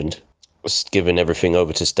mentioned. Giving everything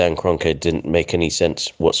over to Stan Kroenke didn't make any sense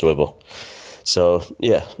whatsoever. So,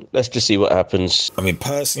 yeah, let's just see what happens. I mean,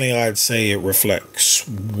 personally, I'd say it reflects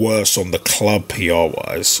worse on the club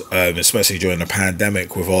PR-wise, especially during the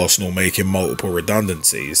pandemic with Arsenal making multiple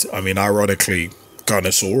redundancies. I mean, ironically,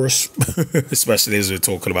 Gunnersaurus, especially as we're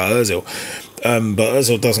talking about Ozil. But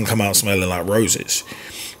Ozil doesn't come out smelling like roses.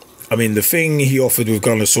 I mean, the thing he offered with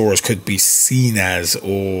Gunnersaurus could be seen as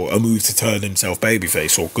or a move to turn himself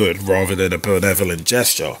babyface or good rather than a benevolent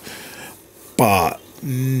gesture. But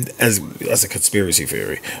as a conspiracy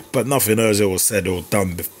theory, but nothing Ozil was said or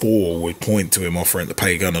done before would point to him offering to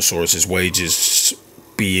pay Gunnersaurus' wages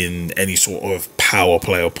being any sort of power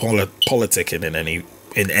play or politicking in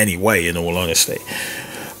any way, in all honesty.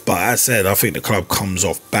 But as said, I think the club comes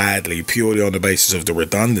off badly purely on the basis of the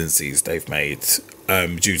redundancies they've made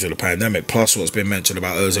due to the pandemic, plus what's been mentioned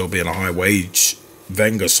about Ozil being a high wage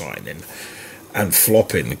Wenger signing and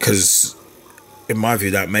flopping, because in my view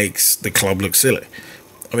that makes the club look silly.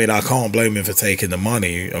 I mean, I can't blame him for taking the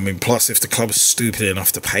money. I mean, plus if the club's stupid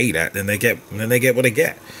enough to pay that, then they get what they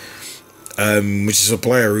get. Which is a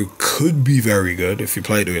player who could be very good if you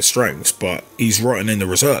play to his strengths, but he's rotting in the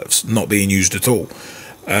reserves, not being used at all.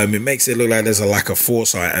 It makes it look like there's a lack of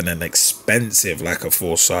foresight, and an expensive lack of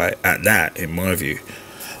foresight at that, in my view.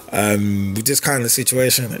 With this kind of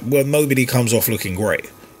situation, well, nobody comes off looking great.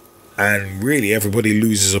 And really, everybody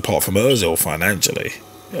loses apart from Ozil financially,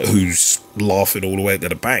 who's laughing all the way to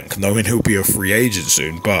the bank, knowing he'll be a free agent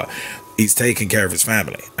soon, but he's taking care of his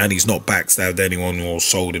family, and he's not backstabbed anyone or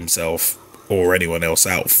sold himself or anyone else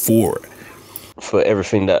out for it. For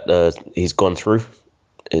everything that he's gone through,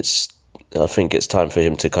 I think it's time for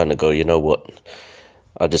him to kind of go, you know what,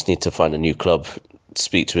 I just need to find a new club,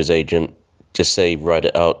 speak to his agent, just say, ride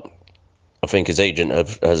it out. I think his agent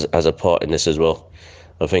has a part in this as well.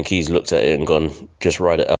 I think he's looked at it and gone, just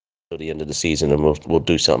ride it out till the end of the season, and we'll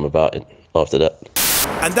do something about it after that.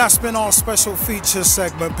 And that's been our special feature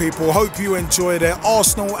segment, people. Hope you enjoyed it.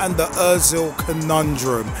 Arsenal and the Ozil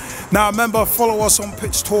conundrum. Now, remember, follow us on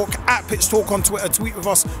Pitch Talk, at Pitch Talk on Twitter. Tweet with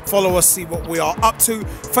us, follow us, see what we are up to.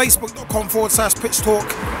 Facebook.com/Pitch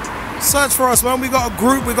Talk. Search for us, man. We got a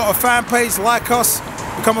group, we got a fan page. Like us,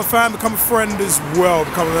 become a fan, become a friend as well.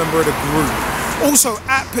 Become a member of the group. Also,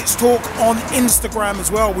 at Pitch Talk on Instagram as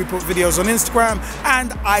well. We put videos on Instagram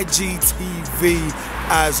and IGTV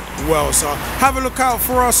as well. So have a look out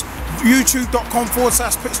for us.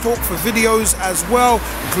 YouTube.com/Pitch Talk for videos as well,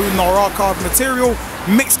 including our archive material.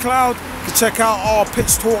 Mixcloud, you can check out our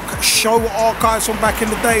Pitch Talk show archives from back in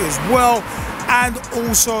the day as well. And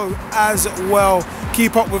also, as well,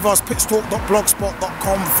 keep up with us,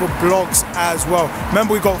 pitchtalk.blogspot.com for blogs as well.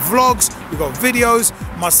 Remember, we got vlogs, we got videos,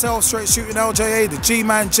 myself, Straight Shootin LJA, the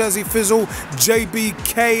Gman, Jazzy Fizzle,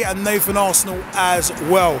 JBK and Nathan Arsenal as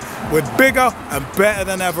well. We're bigger and better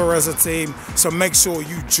than ever as a team, so make sure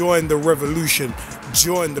you join the revolution,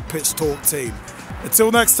 join the Pitch Talk team.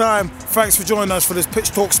 Until next time, thanks for joining us for this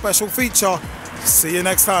Pitch Talk special feature. See you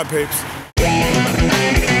next time, peeps.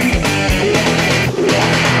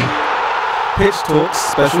 Pitch Talks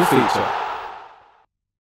special feature.